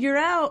figure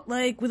out,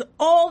 like, with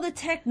all the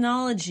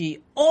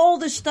technology, all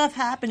the stuff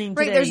happening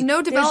today. Right, there's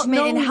no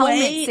development in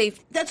helmet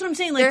safety. That's what I'm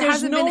saying. Like, there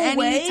hasn't been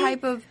any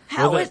type of...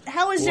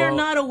 How is there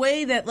not a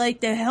way that,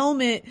 like, the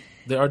helmet...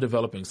 They are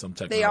developing some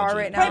technology. They are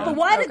right now. Right, but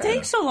why did it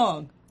take so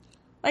long?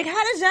 Like,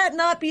 how does that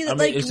not be...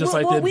 it's just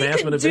like the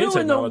advancement of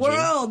technology. in the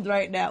world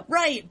right now.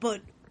 Right,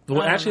 but...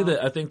 Well, actually,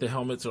 I think the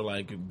helmets are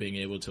like being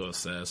able to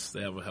assess.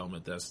 They have a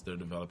helmet they're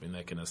developing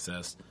that can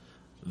assess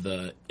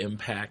the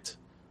impact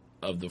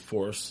of the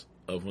force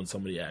of when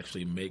somebody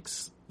actually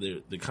makes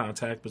the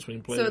contact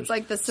between players. So it's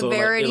like the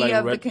severity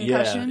of the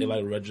concussion? Yeah, it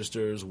like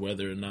registers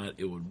whether or not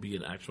it would be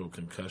an actual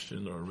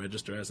concussion or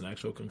register as an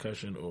actual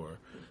concussion or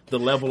the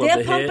level of the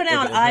hit. They're pumping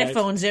out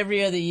iPhones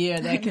every other year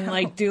that can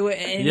like do it.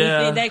 Anything.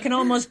 Yeah. That can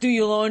almost do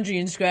your laundry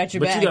and scratch your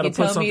but back. You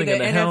tell me the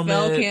NFL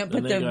helmet, can't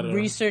put the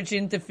research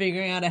into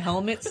figuring out a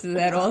helmet so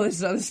that all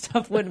this other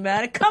stuff wouldn't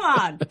matter. Come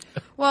on.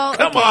 Well,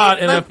 Come on,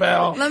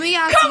 NFL. Let me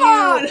ask Come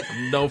on.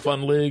 No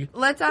fun league.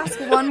 Let's ask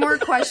one more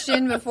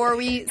question before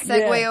we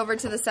segue over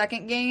to the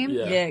second game.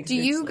 Yeah. Do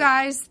you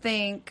guys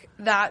think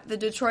that the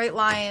Detroit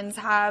Lions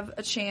have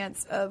a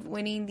chance of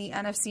winning the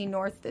NFC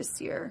North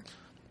this year?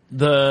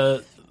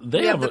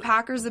 They have the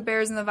Packers, the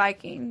Bears, and the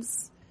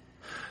Vikings.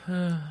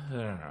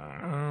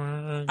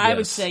 I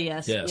would say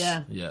yes.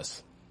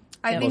 Yes.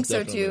 I think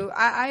so too.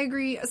 I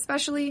agree,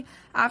 especially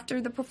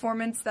after the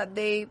performance that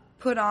they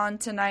put on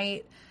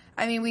tonight.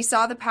 I mean, we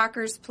saw the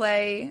Packers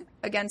play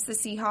against the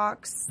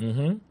Seahawks,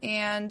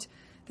 and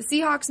the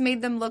Seahawks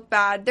made them look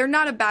bad. They're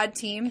not a bad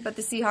team, but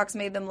the Seahawks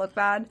made them look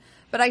bad.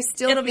 But I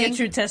still It'll be a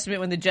true testament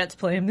when the Jets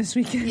play them this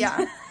weekend.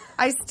 Yeah.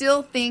 I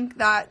still think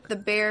that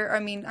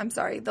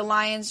the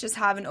Lions just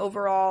have an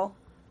overall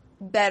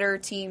better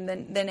team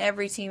than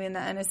every team in the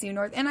NFC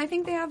North. And I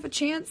think they have a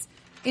chance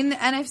in the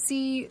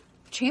NFC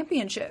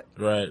Championship.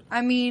 Right.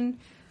 I mean,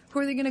 who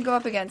are they going to go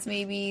up against?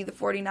 Maybe the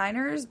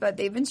 49ers, but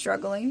they've been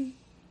struggling.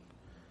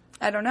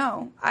 I don't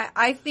know.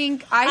 I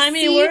think I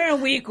mean, we're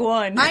in week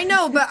 1. I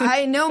know, but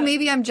I know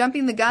maybe I'm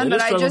jumping the gun, They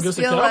but I struggle just against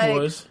the feel like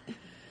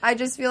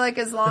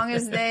Cowboys. as long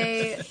as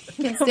they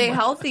can stay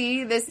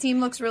healthy, this team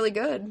looks really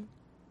good.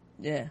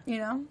 Yeah. You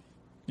know?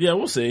 Yeah,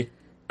 we'll see.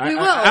 We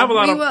will. I have a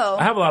lot We of will.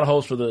 I have a lot of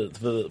hopes for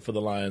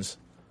the Lions.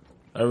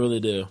 I really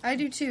do. I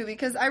do too,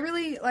 because I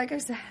really, like I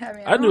said, I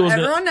mean, I knew it was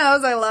everyone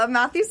knows I love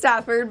Matthew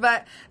Stafford,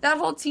 but that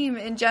whole team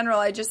in general,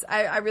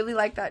 I really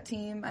like that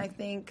team. I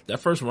think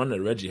That first run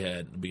that Reggie had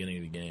at the beginning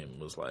of the game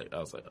was like, I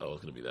was like, oh,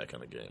 it's going to be that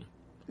kind of game.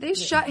 they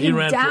shut He him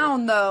ran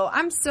down, though.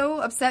 I'm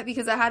so upset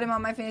because I had him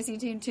on my fantasy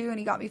team too, and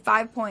he got me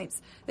 5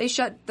 points.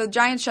 The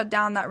Giants shut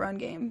down that run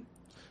game.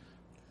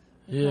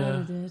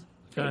 Yeah, did.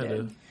 kind They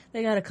of. did.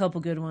 They got a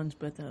couple good ones,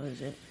 but that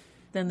was it.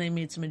 Then they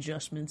made some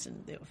adjustments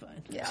and they were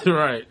fine. Yeah.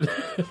 Right.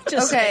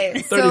 Just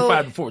Okay, so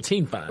 35 to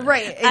 14 fine.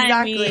 right,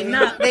 exactly. mean,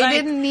 not they like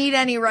didn't need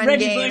any run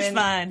Reggie game. Bush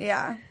fine.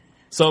 Yeah.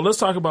 So let's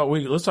talk about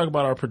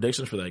our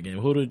predictions for that game.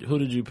 Who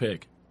did you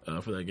pick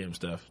for that game,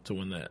 Steph, to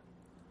win that?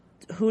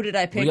 Who did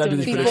I pick? We gotta to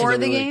do these win? predictions Before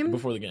the every week. game?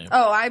 Before the game.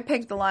 Oh, I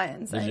picked the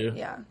Lions. Did you?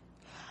 Yeah.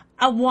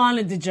 I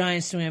wanted the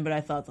Giants to win, but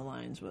I thought the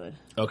Lions would.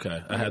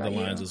 Okay, I had the about you?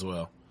 Lions as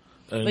well.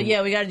 And But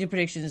yeah, we got to do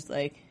predictions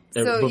like.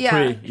 So, but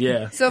yeah.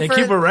 yeah. So and for-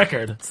 keep a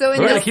record. so in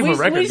we're gonna the- keep a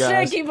record, we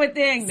guys. should keep a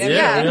thing.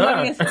 Yeah,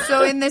 we are.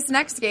 So in this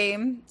next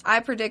game,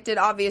 I predicted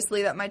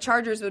obviously that my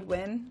Chargers would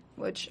win,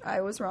 which I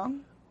was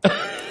wrong.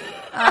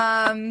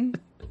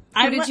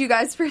 Who did you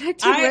guys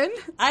predict would win?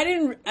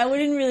 I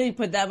wouldn't really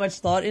put that much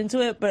thought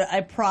into it, but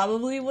I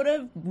probably would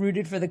have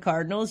rooted for the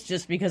Cardinals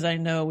just because I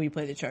know we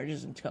play the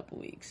Chargers in a couple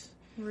weeks.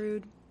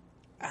 Rude.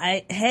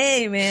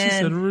 Hey man, She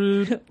said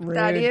rude. Rude.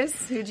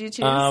 Thaddeus, who'd you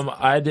choose?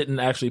 I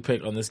didn't actually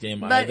pick on this game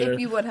But either. if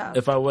you would have.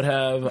 If I would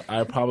have,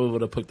 I probably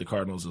would have picked the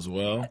Cardinals as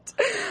well.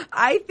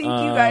 I think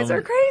you guys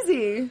are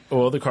crazy.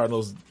 Well, the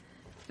Cardinals.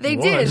 They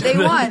won. did. They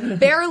won.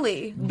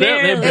 Barely.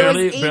 They It It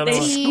barely was won.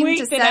 18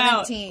 Squeaked to it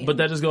out. 17. But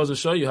that just goes to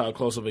show you how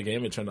close of a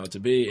game it turned out to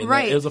be. And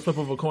Right. It was a flip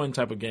of a coin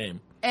type of game.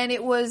 And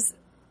it was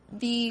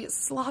the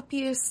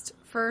sloppiest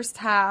first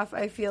half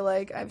I feel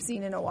like I've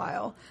seen in a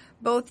while.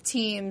 Both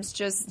teams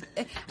just,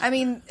 I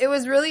mean, it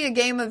was really a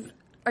game of,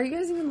 are you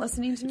guys even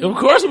listening to me? Of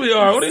course we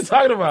are. What are you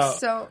talking about?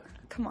 So,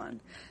 come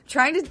on.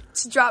 Trying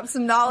to drop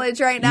some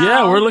knowledge right now.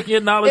 Yeah, we're looking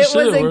at knowledge It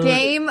was too. a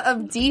game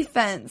of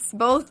defense.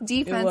 Both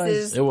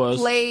defenses It was.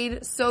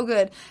 played so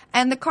good.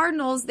 And the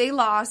Cardinals, they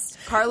lost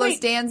Carlos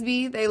Wait.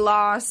 Dansby. They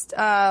lost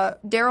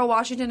Daryl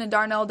Washington and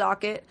Darnell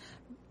Dockett.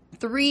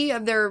 3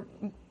 of their,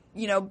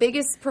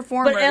 biggest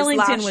performers But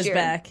Ellington last was year.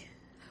 back.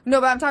 No,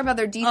 but I'm talking about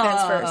their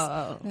defense first.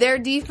 Oh. Their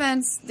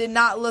defense did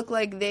not look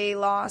like they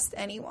lost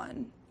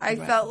anyone. I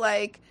felt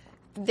like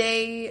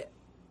they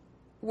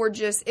were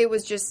it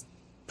was just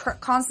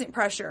constant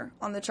pressure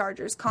on the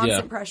Chargers.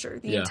 Constant Yeah. pressure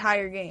the Yeah.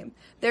 entire game.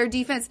 Their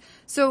defense.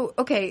 So,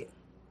 okay,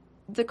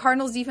 the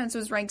Cardinals defense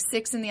was ranked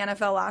 6th in the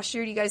NFL last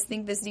year. Do you guys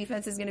think this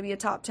defense is going to be a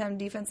top 10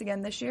 defense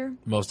again this year?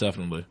 Most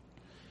definitely.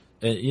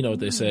 And you know what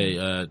they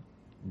say,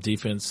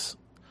 defense,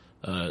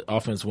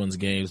 offense wins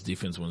games,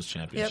 defense wins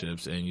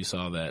championships. And you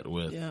saw that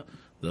with Yep.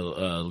 the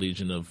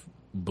Legion of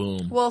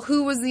Boom. Well,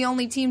 who was the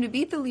only team to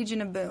beat the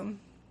Legion of Boom?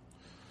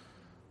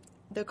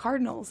 The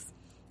Cardinals.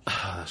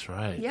 That's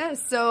right.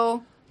 Yes,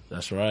 so...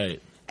 That's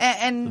right.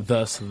 And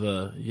Thus,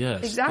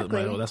 yes.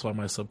 Exactly. That's why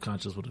my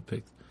subconscious would have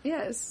picked.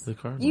 yes, The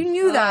Cardinals. you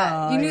knew that.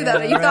 Oh, You knew yeah,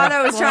 that. You thought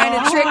I was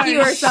trying to trick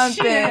you or Oh,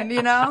 something. shit.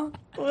 You know?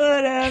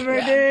 Whatever,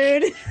 Yeah.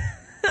 dude.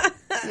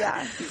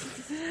 Yeah.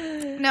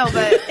 No,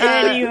 but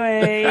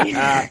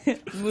Anyway,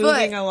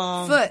 moving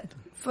along.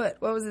 Foot.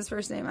 What was his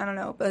first name? I don't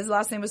know, but his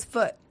last name was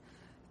Foot.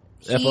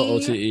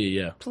 Foote, He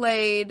yeah.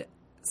 played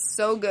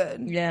so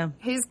good. Yeah.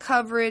 His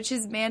coverage,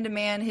 his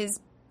man-to-man, his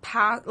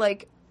pass,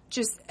 like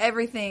just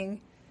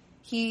everything.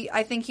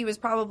 I think he was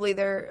probably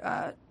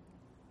their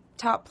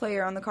top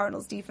player on the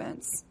Cardinals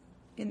defense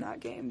in that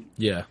game.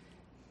 Yeah.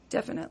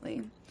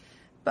 Definitely.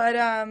 But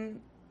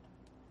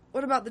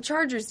what about the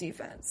Chargers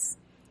defense?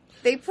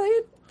 They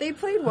played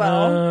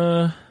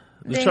well.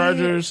 The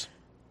Chargers.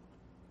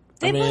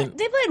 They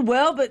played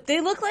well, but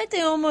they look like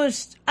they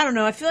almost, I don't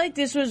know, I feel like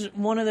this was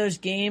one of those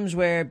games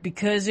where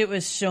because it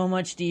was so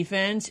much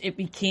defense, it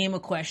became a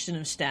question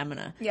of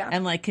stamina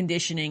and like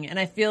conditioning. And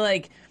I feel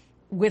like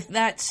with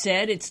that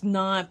said, it's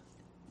not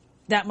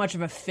that much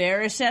of a fair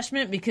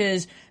assessment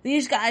because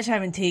these guys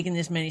haven't taken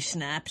this many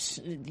snaps,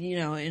 in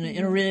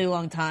a really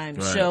long time.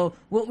 Right. So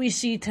what we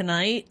see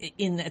tonight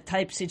in a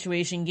type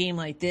situation game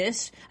like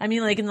this, I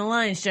mean, like in the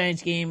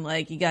Lions-Giants game,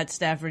 like you got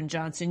Stafford and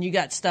Johnson, you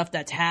got stuff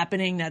that's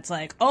happening that's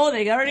like, oh,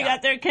 they already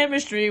got their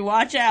chemistry,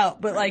 watch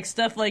out. But like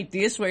stuff like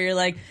this where you're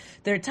like,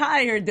 they're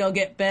tired, they'll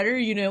get better.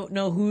 You don't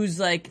know who's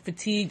like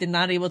fatigued and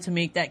not able to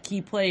make that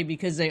key play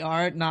because they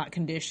are not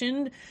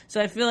conditioned. So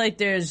I feel like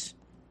there's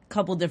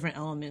couple different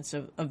elements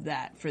of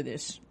that for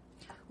this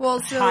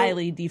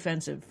highly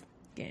defensive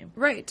game.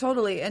 Right,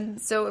 totally.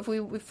 And so if we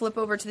flip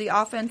over to the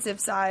offensive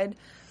side,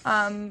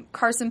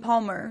 Carson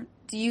Palmer,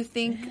 do you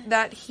think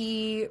that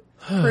he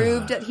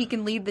proved that he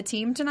can lead the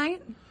team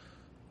tonight?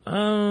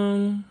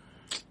 I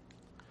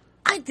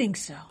think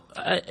so.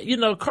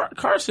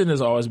 Carson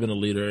has always been a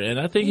leader, and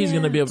I think he's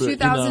going to be able to.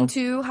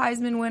 2002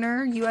 Heisman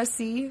winner,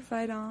 USC,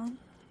 fight on.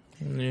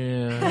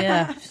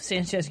 Yeah,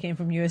 Sanchez came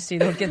from USC.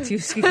 Don't get too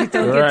excited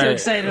over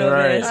this.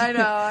 I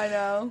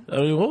know. I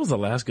mean, what was the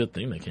last good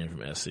thing that came from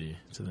SC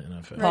to the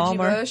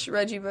NFL?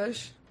 Reggie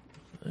Bush.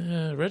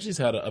 Yeah, Reggie's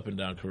had an up and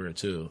down career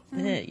too.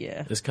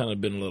 Yeah. It's kind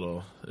of been a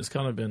little. And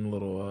what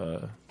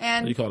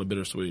do you call it?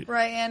 Bittersweet.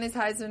 Right, and his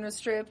Heisman was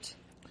stripped.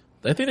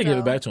 I think they gave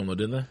it back to him though,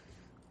 didn't they?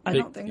 I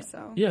don't think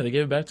so. Yeah, they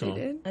gave it back to him.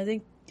 Did? I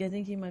think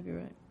he might be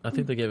right. I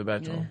think they gave it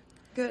back to him.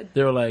 Good.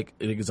 They were like,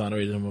 it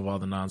exonerated him of all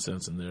the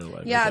nonsense, and they're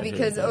like, yeah,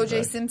 because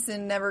O.J.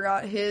 Simpson never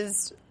got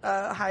his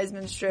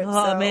Heisman strip.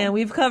 Oh so. man,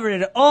 we've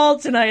covered it all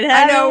tonight.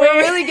 I know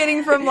we're really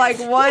getting from like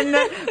one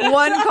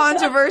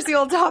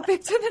controversial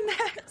topic to the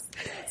next.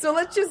 So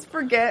let's just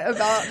forget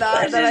about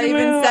that I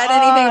even said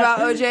anything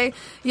about OJ.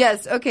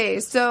 Yes, okay,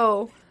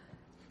 so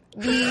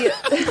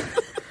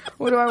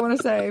what do I want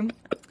to say?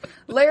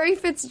 Larry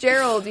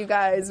Fitzgerald, you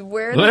guys.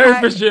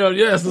 Fitzgerald,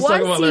 yes. Let's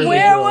talk about Larry Fitzgerald.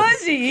 Where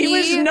was he? He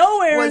was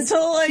nowhere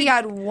until he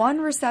had one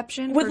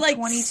reception with for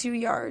 22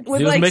 yards.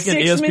 With like 6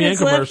 ESPN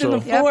minutes left in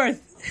the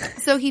fourth. Yep.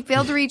 So he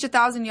failed to reach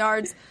 1,000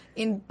 yards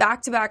in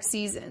back-to-back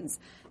seasons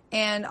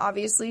and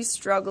obviously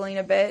struggling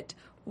a bit.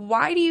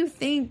 Why do you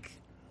think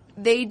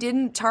they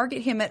didn't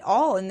target him at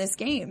all in this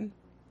game?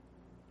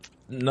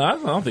 No, I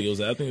don't think it was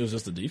that. I think it was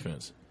just the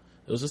defense.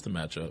 It was just a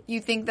matchup. You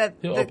think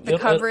that the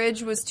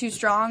coverage was too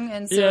strong,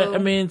 and so yeah. I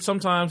mean,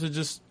 sometimes it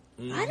just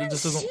I didn't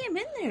see him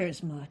in there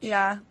as much.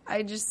 Yeah,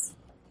 I didn't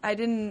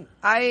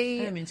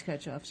mean to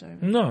cut you off. Sorry.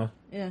 No.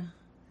 Yeah.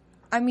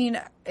 I mean,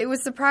 it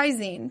was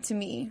surprising to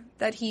me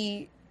that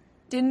he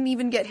didn't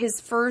even get his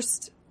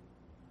first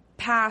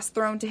pass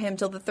thrown to him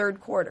till the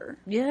third quarter.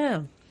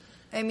 Yeah.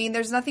 I mean,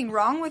 there's nothing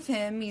wrong with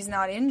him. He's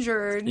not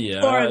injured.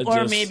 Yeah,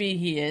 or maybe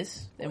he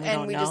is,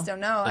 and we just don't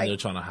know. And they're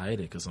trying to hide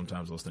it because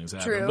sometimes those things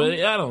happen. True. But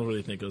I don't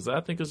really think it was that. I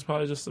think it's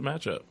probably just a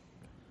matchup.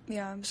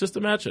 Yeah. It's just a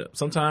matchup.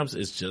 Sometimes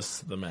it's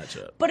just the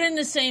matchup. But in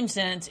the same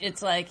sense,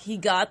 it's like he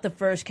got the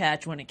first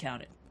catch when it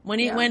counted. When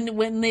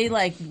they were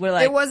like,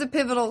 it was a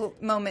pivotal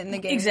moment in the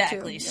game.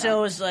 Exactly. Too. Yeah.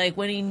 So it's like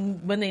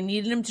when they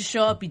needed him to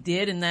show up, he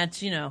did, and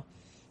that's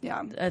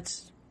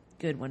that's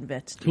good when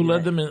vets do. Who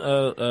led them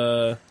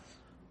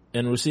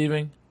in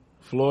receiving?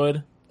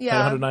 Floyd. Yeah.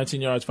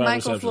 119 yards, 5 Michael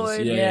receptions.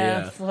 Floyd.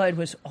 Yeah, Floyd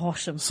was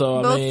awesome.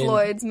 So both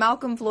Floyds,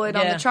 Malcolm Floyd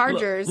on the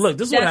Chargers. Look,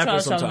 this is what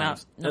happens what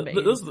sometimes.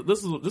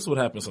 This is what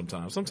happens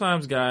sometimes.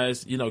 Sometimes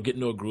guys, get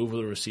into a groove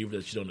with a receiver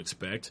that you don't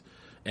expect,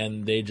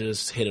 and they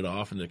just hit it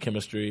off in their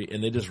chemistry,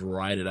 and they just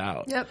ride it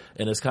out. Yep.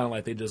 And it's kind of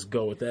like they just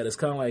go with that. It's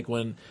kind of like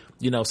when,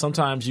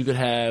 sometimes you could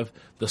have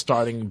the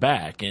starting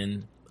back,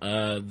 and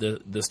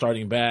the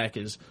starting back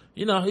is,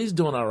 he's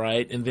doing all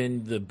right, and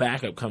then the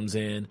backup comes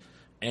in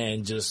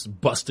and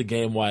just bust the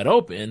game wide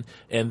open,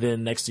 and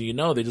then next thing you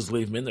know, they just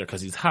leave him in there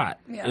because he's hot.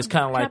 Yeah. It's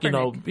kind of like,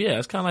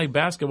 it's kind of like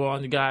basketball,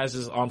 and the guys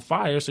is on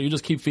fire, so you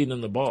just keep feeding them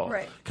the ball,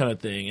 kind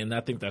of thing. And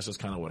I think that's just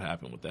kind of what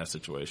happened with that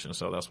situation.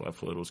 So that's why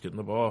Floyd was getting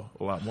the ball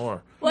a lot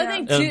more. Well, I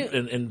think too,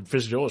 and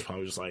Fitzgerald was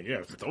probably just like,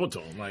 throw it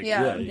to him. Like,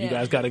 you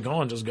guys got it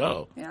going, just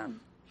go. Yeah.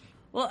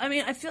 Well, I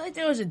mean, I feel like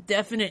there was a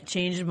definite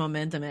change in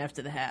momentum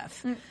after the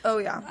half. Oh,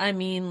 yeah. I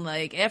mean,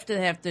 like, after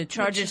the half, the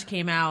Chargers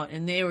came out,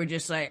 and they were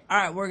just like, all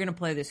right, we're going to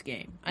play this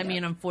game. I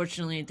mean,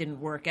 unfortunately, it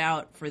didn't work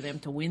out for them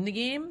to win the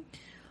game.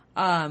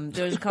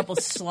 There was a couple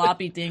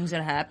sloppy things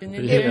that happened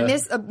in there.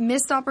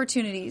 Missed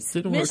opportunities.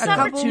 Missed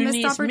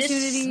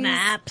opportunities.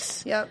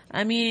 Snaps. Yep.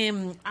 I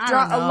mean, I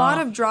don't know. A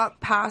lot of drop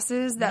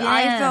passes that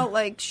I felt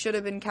like should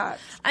have been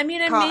catched. I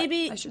mean, and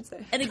maybe, I should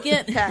say. And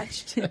again,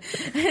 catched.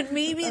 And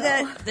maybe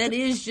that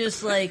is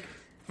just like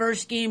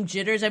first game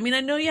jitters. I mean,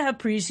 I know you have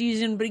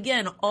preseason, but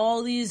again,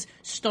 all these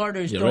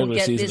starters don't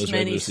get this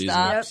many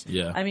stops.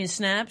 Yep. Yeah. I mean,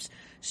 snaps.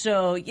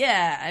 So,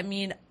 I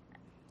mean,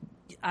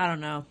 I don't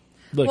know.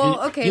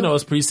 Look,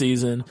 it's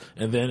preseason,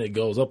 and then it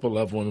goes up a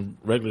level in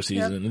regular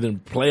season, and then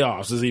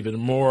playoffs is even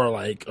more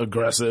like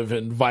aggressive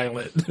and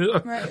violent.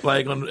 Right.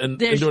 Like and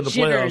there's during the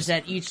jitters playoffs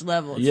at each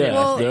level.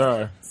 Yeah, there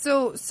are.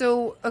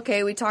 So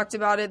okay, we talked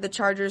about it. The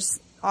Chargers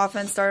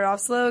offense started off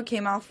slow,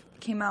 came out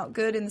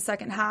good in the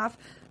second half.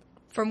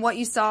 From what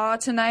you saw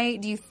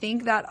tonight, do you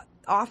think that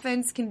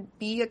offense can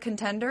be a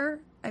contender?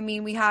 I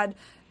mean, we had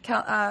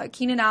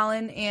Keenan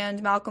Allen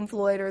and Malcolm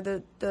Floyd, or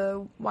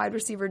the wide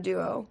receiver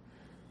duo.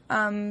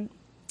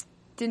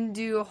 Didn't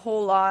do a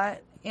whole lot.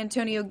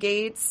 Antonio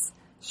Gates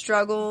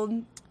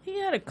struggled.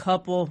 He had a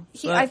couple.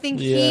 I think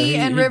he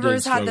and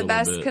Rivers had the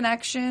best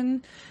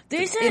connection.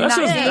 They said in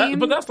that game.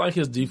 But that's like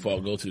his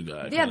default go-to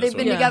guy. Yeah, they've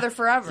been together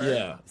forever.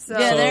 Yeah. So,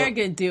 they're a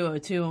good duo,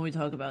 too, when we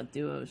talk about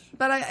duos.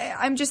 But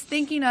I'm just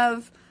thinking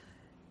of,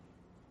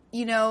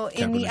 in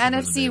the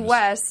NFC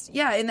West.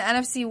 Yeah, in the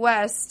NFC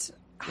West,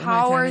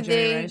 how are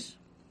the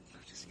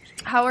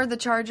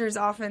Chargers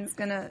offense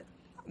going to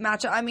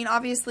match up? I mean,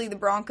 obviously the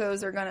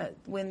Broncos are going to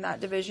win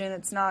that division.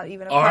 It's not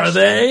even a question. Are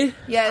they?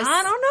 Yes.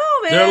 I don't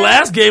know, man. Their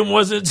last game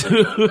wasn't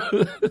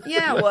too.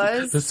 Yeah, it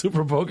was. The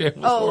Super Bowl game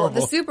was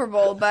horrible. The Super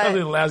Bowl, but I think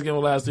the last game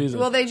of last season.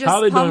 Well, they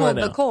just pummeled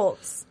the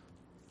Colts.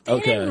 They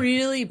Okay. didn't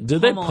really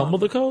Did they pummel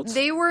the Colts?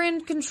 They were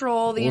in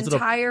control the Was it a-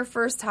 entire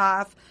first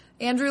half.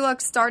 Andrew Luck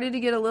started to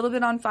get a little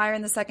bit on fire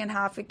in the second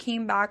half. It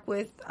came back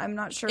with, I'm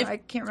not sure, I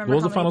can't remember. What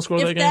was how the final many- score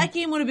of that If game? that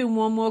game would have been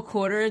one more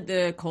quarter,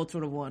 the Colts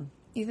would have won.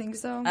 You think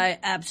so? I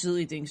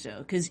absolutely think so.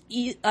 Because,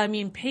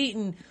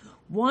 Peyton,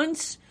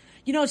 once,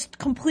 it's a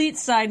complete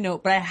side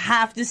note, but I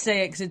have to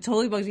say it because it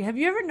totally bugs me. Have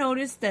you ever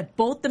noticed that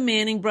both the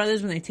Manning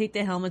brothers, when they take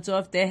their helmets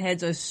off, their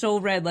heads are so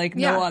red like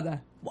Yeah. no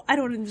other? Well, I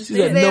don't She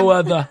said understand. no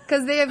other.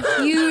 Because they have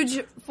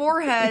huge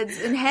foreheads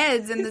and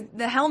heads, and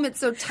the helmet's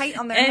so tight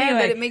on their head Anyway.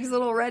 that it makes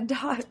little red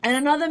dots. And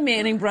another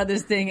Manning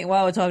brothers thing,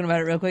 while we're talking about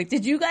it real quick,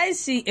 did you guys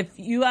see, if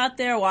you out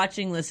there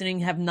watching, listening,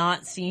 have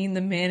not seen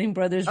the Manning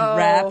brothers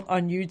rap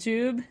on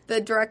YouTube?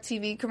 The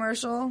DirecTV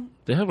commercial.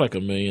 They have like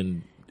 1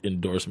 million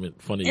endorsement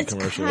funny It's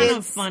commercials. kind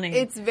of funny.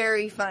 It's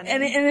very funny.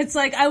 And it's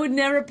like, I would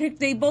never pick,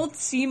 they both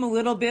seem a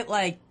little bit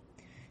like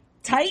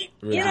tight,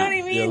 you know what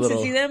I mean, Yeah, to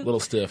see them? little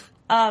stiff.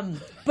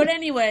 But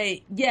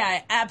anyway, yeah,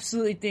 I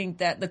absolutely think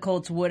that the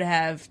Colts would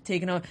have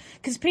taken over.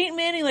 Because Peyton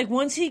Manning, like,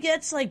 once he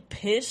gets, like,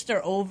 pissed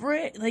or over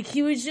it, like,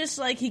 he was just,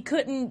 like, he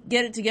couldn't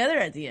get it together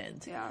at the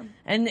end. Yeah.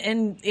 And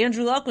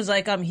Andrew Luck was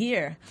like, I'm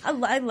here. I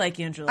like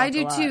Andrew Luck I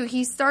do a lot. too.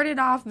 He started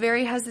off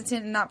very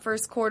hesitant in that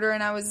first quarter,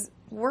 and I was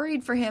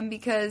worried for him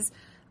because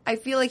I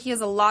feel like he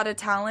has a lot of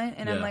talent,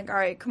 and I'm Yeah. like, all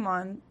right, come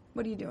on.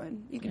 What are you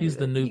doing? You can He's do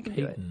the it. new You can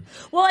do it. Peyton.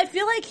 Well, I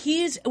feel like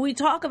we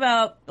did talk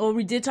about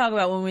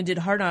when we did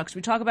Hard Knocks,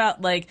 we talk about,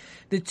 like,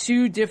 the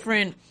two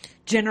different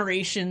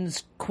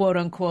generations, quote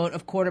unquote,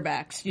 of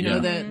quarterbacks. You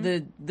know, Yeah.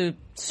 the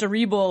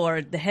cerebral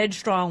or the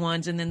headstrong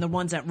ones, and then the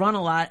ones that run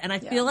a lot. And I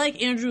feel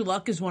like Andrew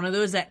Luck is one of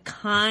those that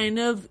kind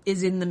of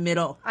is in the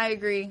middle. I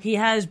agree.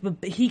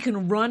 He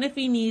can run if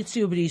he needs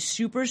to, but he's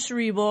super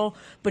cerebral.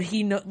 But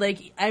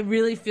I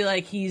really feel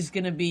like he's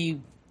gonna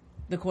be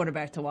the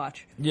quarterback to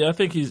watch. Yeah, I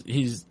think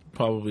he's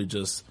probably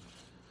just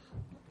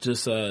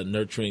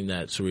nurturing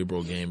that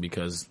cerebral game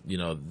because,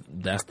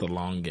 that's the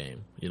long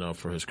game,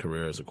 for his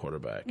career as a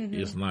quarterback. Mm-hmm.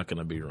 He's not going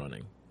to be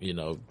running.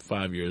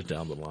 5 years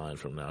down the line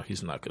from now,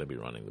 he's not going to be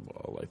running the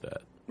ball like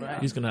that. Right.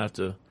 He's going to have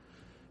to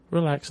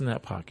relax in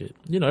that pocket.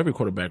 Every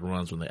quarterback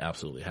runs when they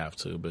absolutely have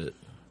to, but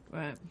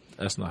Right.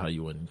 that's not how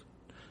you win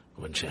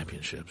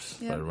championships,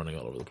 by running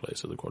all over the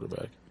place as a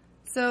quarterback.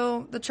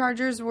 So the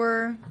Chargers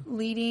were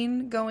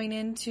leading going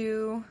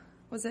into,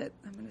 I'm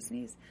going to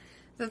sneeze,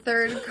 the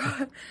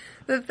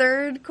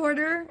third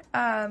quarter.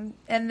 And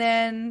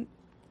then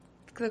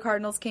the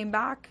Cardinals came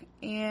back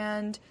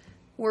and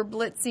were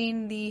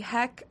blitzing the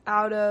heck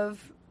out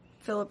of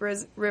Phillip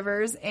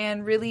Rivers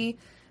and really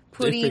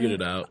putting... They figured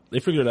it out.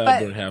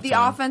 During halftime.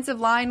 The offensive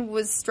line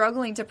was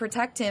struggling to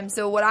protect him.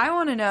 So what I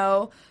want to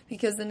know,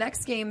 because the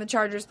next game the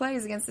Chargers play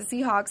is against the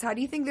Seahawks, how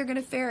do you think they're going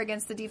to fare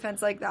against the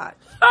defense like that?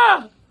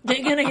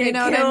 They're gonna get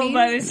know what I killed mean?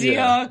 by the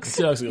Yeah. Seahawks.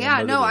 Seahawks are gonna Yeah,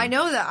 murder no, them. I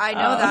know that. I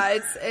know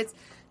that. It's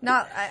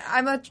not.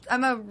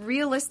 I'm a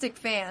realistic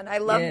fan. I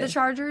love Yeah. the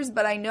Chargers,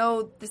 but I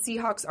know the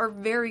Seahawks are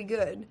very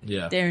good.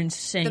 Yeah. They're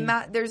insane,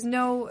 There's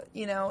no,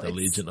 The it's-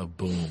 Legion of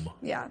Boom.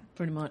 Yeah,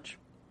 pretty much.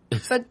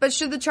 but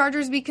should the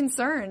Chargers be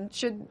concerned?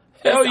 Should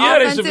Hell this yeah,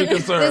 they should be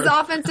offensive- concerned. This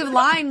offensive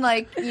line,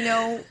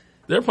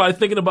 They're probably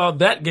thinking about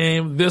that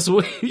game this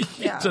week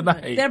Yeah.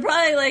 tonight. They're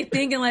probably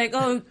thinking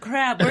oh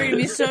crap, we're gonna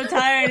be so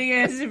tired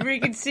against the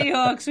freaking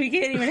Seahawks, we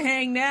can't even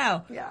hang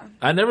now. yeah.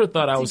 I never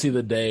thought I would see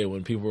the day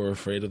when people were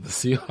afraid of the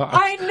Seahawks.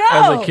 I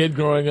know! As a kid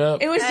growing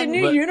up. It was the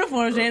new But-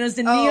 uniforms, man. It was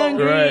the neon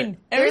green. Right.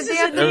 Ever They since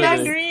have the the neon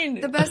best,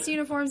 green. the best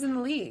uniforms in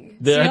the league.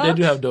 They do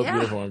Seahawks? have dope Yeah,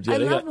 uniforms. I Yeah,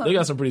 love they them.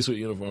 got some pretty sweet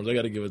uniforms. I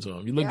got to give it to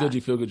them. You look Yeah. good,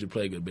 you feel good, you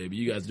play good, baby.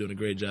 You guys are doing a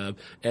great job.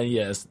 And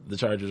yes, the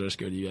Chargers are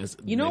scared of you guys.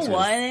 You know Next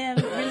why week. they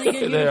have really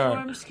good They are.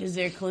 uniforms? Because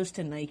they're close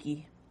to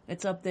Nike.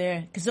 It's up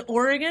there. Because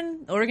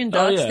Oregon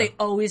Ducks, yeah. they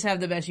always have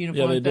the best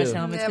uniforms, they best do.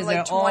 helmets, They because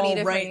have they're 20 all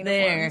different right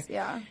there. uniforms.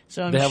 Yeah.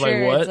 So I'm They have,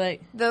 sure what? it's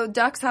like The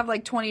Ducks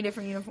have 20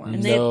 different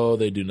uniforms. they- No,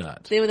 they do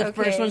not. they were the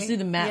first Okay. ones to do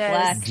the matte Yes.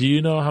 black. Do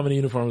you know how many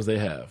uniforms they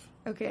have?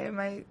 Okay,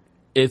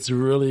 It's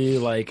really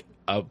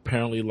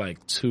apparently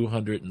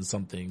 200 and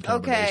something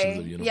combinations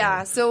of uniforms.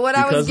 Yeah, so what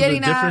I was Because getting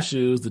of the different at...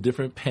 shoes, the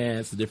different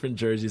pants, the different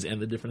jerseys,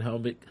 and the different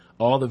helmet,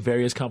 all the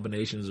various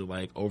combinations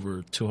are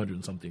over 200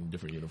 and something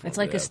different uniforms. It's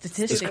like they a have.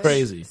 statistic. It's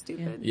crazy.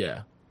 Stupid.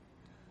 Yeah.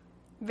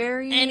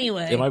 Very...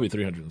 Anyway, It might be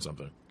 300 and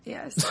something.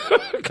 Yes.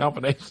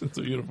 Combinations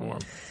of uniform.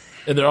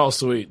 And they're all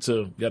sweet,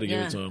 too. Got to give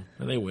Yeah. it to them.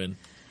 And they win.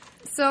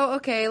 So,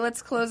 okay,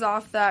 let's close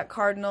off that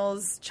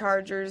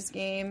Cardinals-Chargers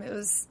game. It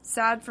was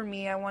sad for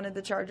me. I wanted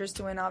the Chargers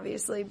to win,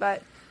 obviously.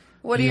 But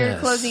what are your Yes.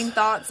 closing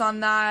thoughts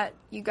on that?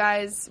 You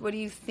guys, what do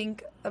you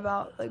think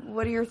about,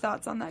 what are your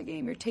thoughts on that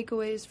game? Your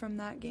takeaways from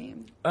that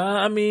game?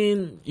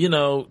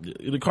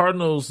 The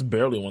Cardinals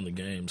barely won the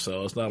game,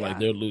 so it's not like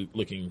Yeah. they're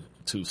looking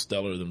too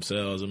stellar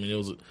themselves.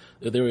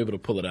 They were able to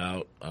pull it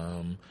out.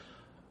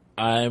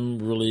 I'm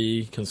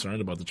really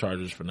concerned about the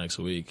Chargers for next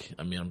week.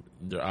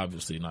 They're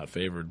obviously not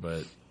favored,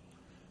 but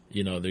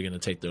they're going to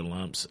take their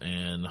lumps,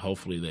 and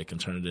hopefully they can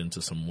turn it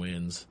into some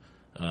wins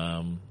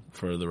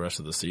for the rest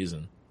of the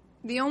season.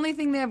 The only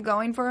thing they have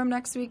going for them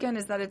next weekend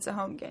is that it's a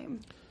home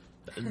game.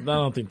 I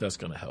don't think that's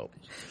going to help.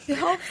 It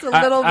helps a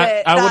little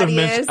bit.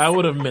 I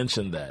would have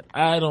mentioned that.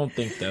 I don't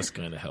think that's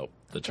going to help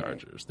the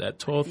Chargers. That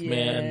 12th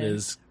man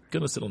is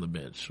going to sit on the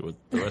bench with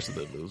the rest of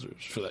the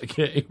losers for that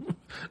game.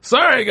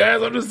 Sorry,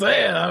 guys. I'm just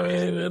saying. I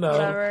mean,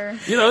 Whatever.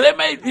 They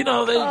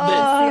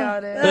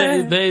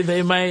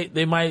may,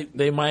 They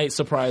they might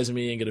surprise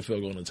me and get a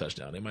field goal and a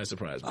touchdown. They might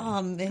surprise me.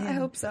 Oh man, I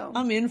hope so.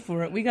 I'm in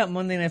for it. We got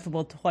Monday Night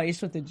Football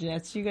twice with the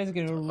Jets. You guys are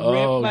gonna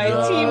rip my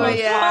God. team apart.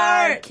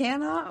 Yeah,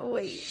 cannot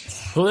wait.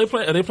 Who are they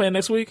playing? Are they playing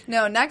next week?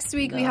 No, next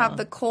week we have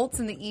the Colts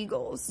and the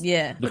Eagles.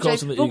 Yeah, The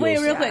Colts and the but Eagles. wait,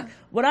 real Yeah. quick.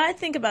 What I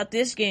think about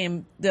this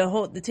game, the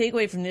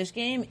takeaway from this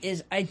game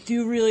is, I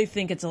do really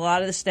think it's a lot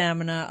of the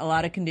stamina, a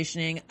lot of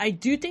conditioning. I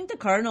do think the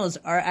Cardinals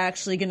are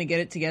actually going to get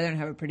it together and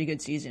have a pretty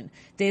good season.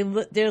 There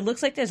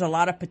looks like there's a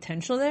lot of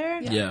potential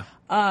there. Yeah.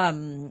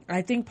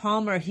 I think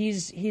Palmer,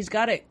 he's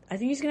got it. I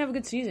think he's going to have a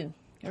good season.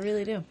 I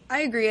really do. I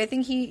agree. I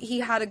think he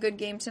had a good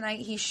game tonight.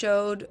 He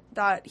showed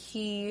that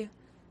he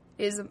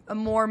is a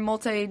more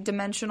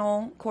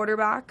multi-dimensional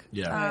quarterback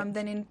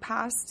than in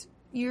past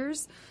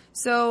years.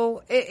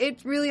 So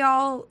it really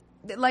all,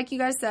 like you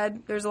guys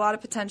said, there's a lot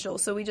of potential.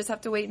 So we just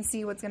have to wait and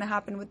see what's going to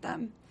happen with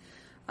them.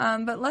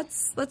 But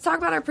let's talk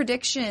about our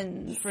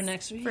predictions For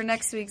next week? For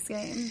next week's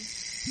game.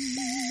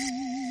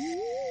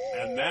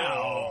 And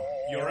now,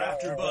 your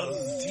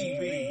AfterBuzz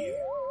TV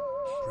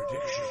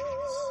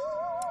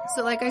predictions.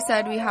 So like I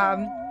said, we have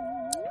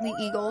the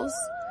Eagles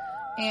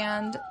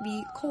and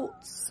the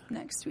Colts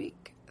next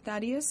week.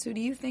 Thaddeus, who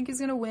do you think is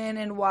going to win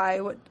and why?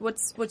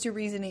 What's your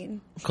reasoning?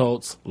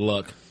 Colts,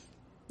 luck.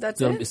 That's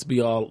They're it?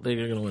 going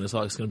to win. It's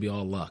going to be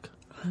all luck.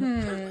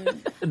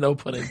 No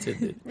pun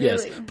intended. Really?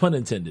 Yes, pun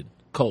intended.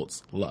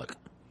 Colts, luck.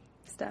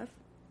 Steph?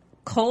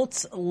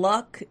 Colts,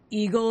 Luck,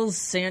 Eagles,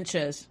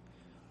 Sanchez.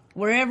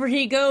 Wherever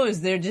he goes,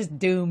 they're just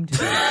doomed.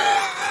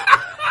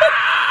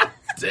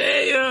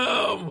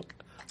 Damn!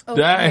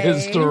 That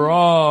is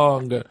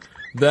strong.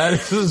 That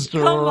is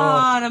strong. Come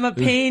on, I'm a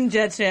Payne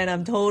Jets fan.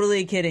 I'm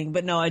totally kidding,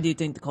 but no, I do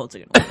think the Colts are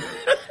going to win.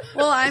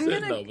 Well, I'm No,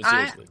 gonna but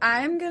seriously.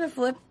 I'm gonna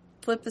flip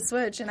the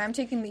switch, and I'm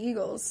taking the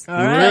Eagles. All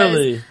right.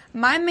 Really?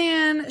 My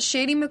man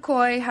Shady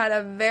McCoy had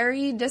a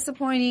very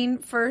disappointing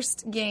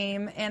first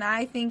game, and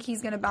I think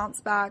he's gonna bounce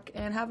back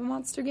and have a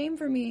monster game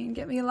for me and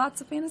get me lots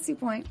of fantasy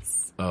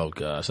points. Oh,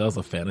 gosh. That was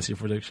a fantasy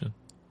prediction?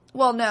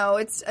 Well, no,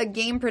 it's a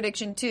game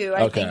prediction too.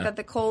 I Okay. think that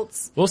the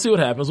Colts. We'll see what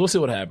happens.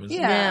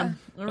 Yeah.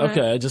 All right.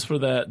 Okay, just for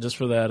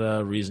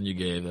that reason you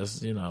gave,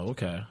 that's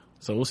okay.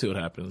 So we'll see what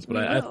happens. But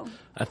We I will.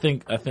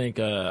 think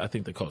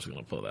the Colts are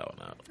going to pull that one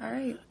out. All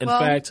right.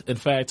 In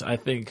fact, I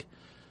think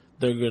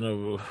they're going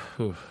to.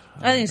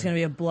 I think it's going to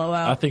be a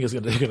blowout. I think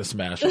they're going to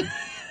smash them.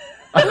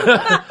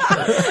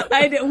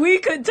 We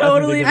could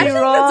totally I be I think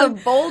wrong.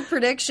 that's a bold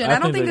prediction. I I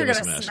don't think think they're they're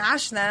gonna going to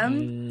smash smash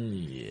them.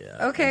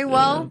 Yeah. Okay,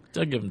 well,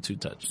 I'll give them 2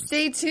 touches.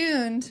 stay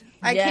tuned.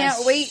 I Yes.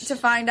 can't wait to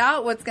find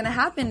out what's going to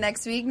happen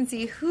next week and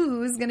see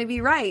who's going to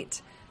be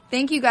right.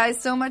 Thank you guys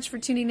so much for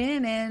tuning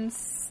in, and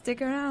stick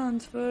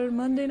around for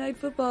Monday Night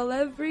Football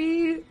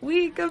every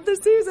week of the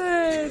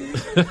season.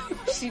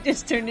 She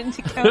just turned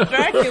into Count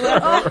Dracula.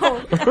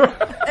 Oh,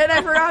 and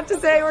I forgot to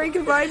say where you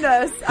can find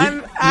us.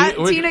 I'm at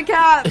Tina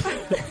Cap.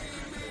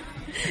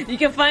 You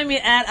can find me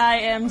at I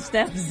am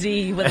Steph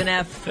Z with an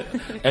F.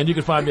 And you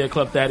can find me at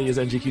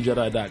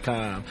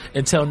ClubThaddeus@ngqjedi.com.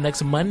 Until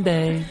next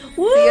Monday,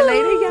 Woo! See you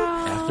later,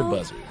 y'all. after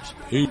buzzers.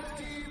 Peace.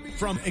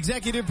 From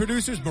executive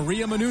producers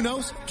Maria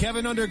Menounos,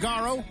 Kevin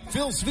Undergaro,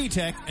 Phil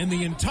Svitek, and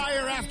the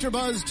entire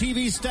AfterBuzz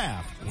TV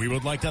staff, we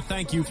would like to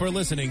thank you for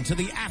listening to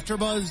the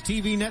AfterBuzz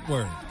TV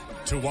network.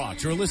 To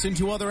watch or listen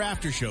to other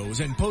after shows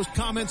and post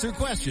comments or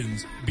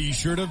questions, be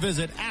sure to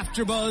visit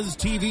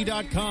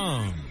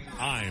AfterBuzzTV.com.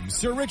 I'm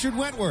Sir Richard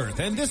Wentworth,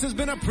 and this has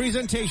been a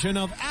presentation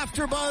of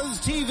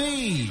AfterBuzz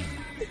TV.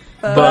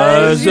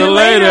 Buzz you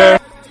later.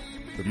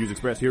 The views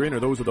expressed herein are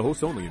those of the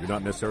hosts only and do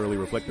not necessarily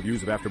reflect the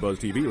views of AfterBuzz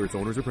TV or its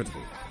owners or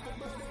principals.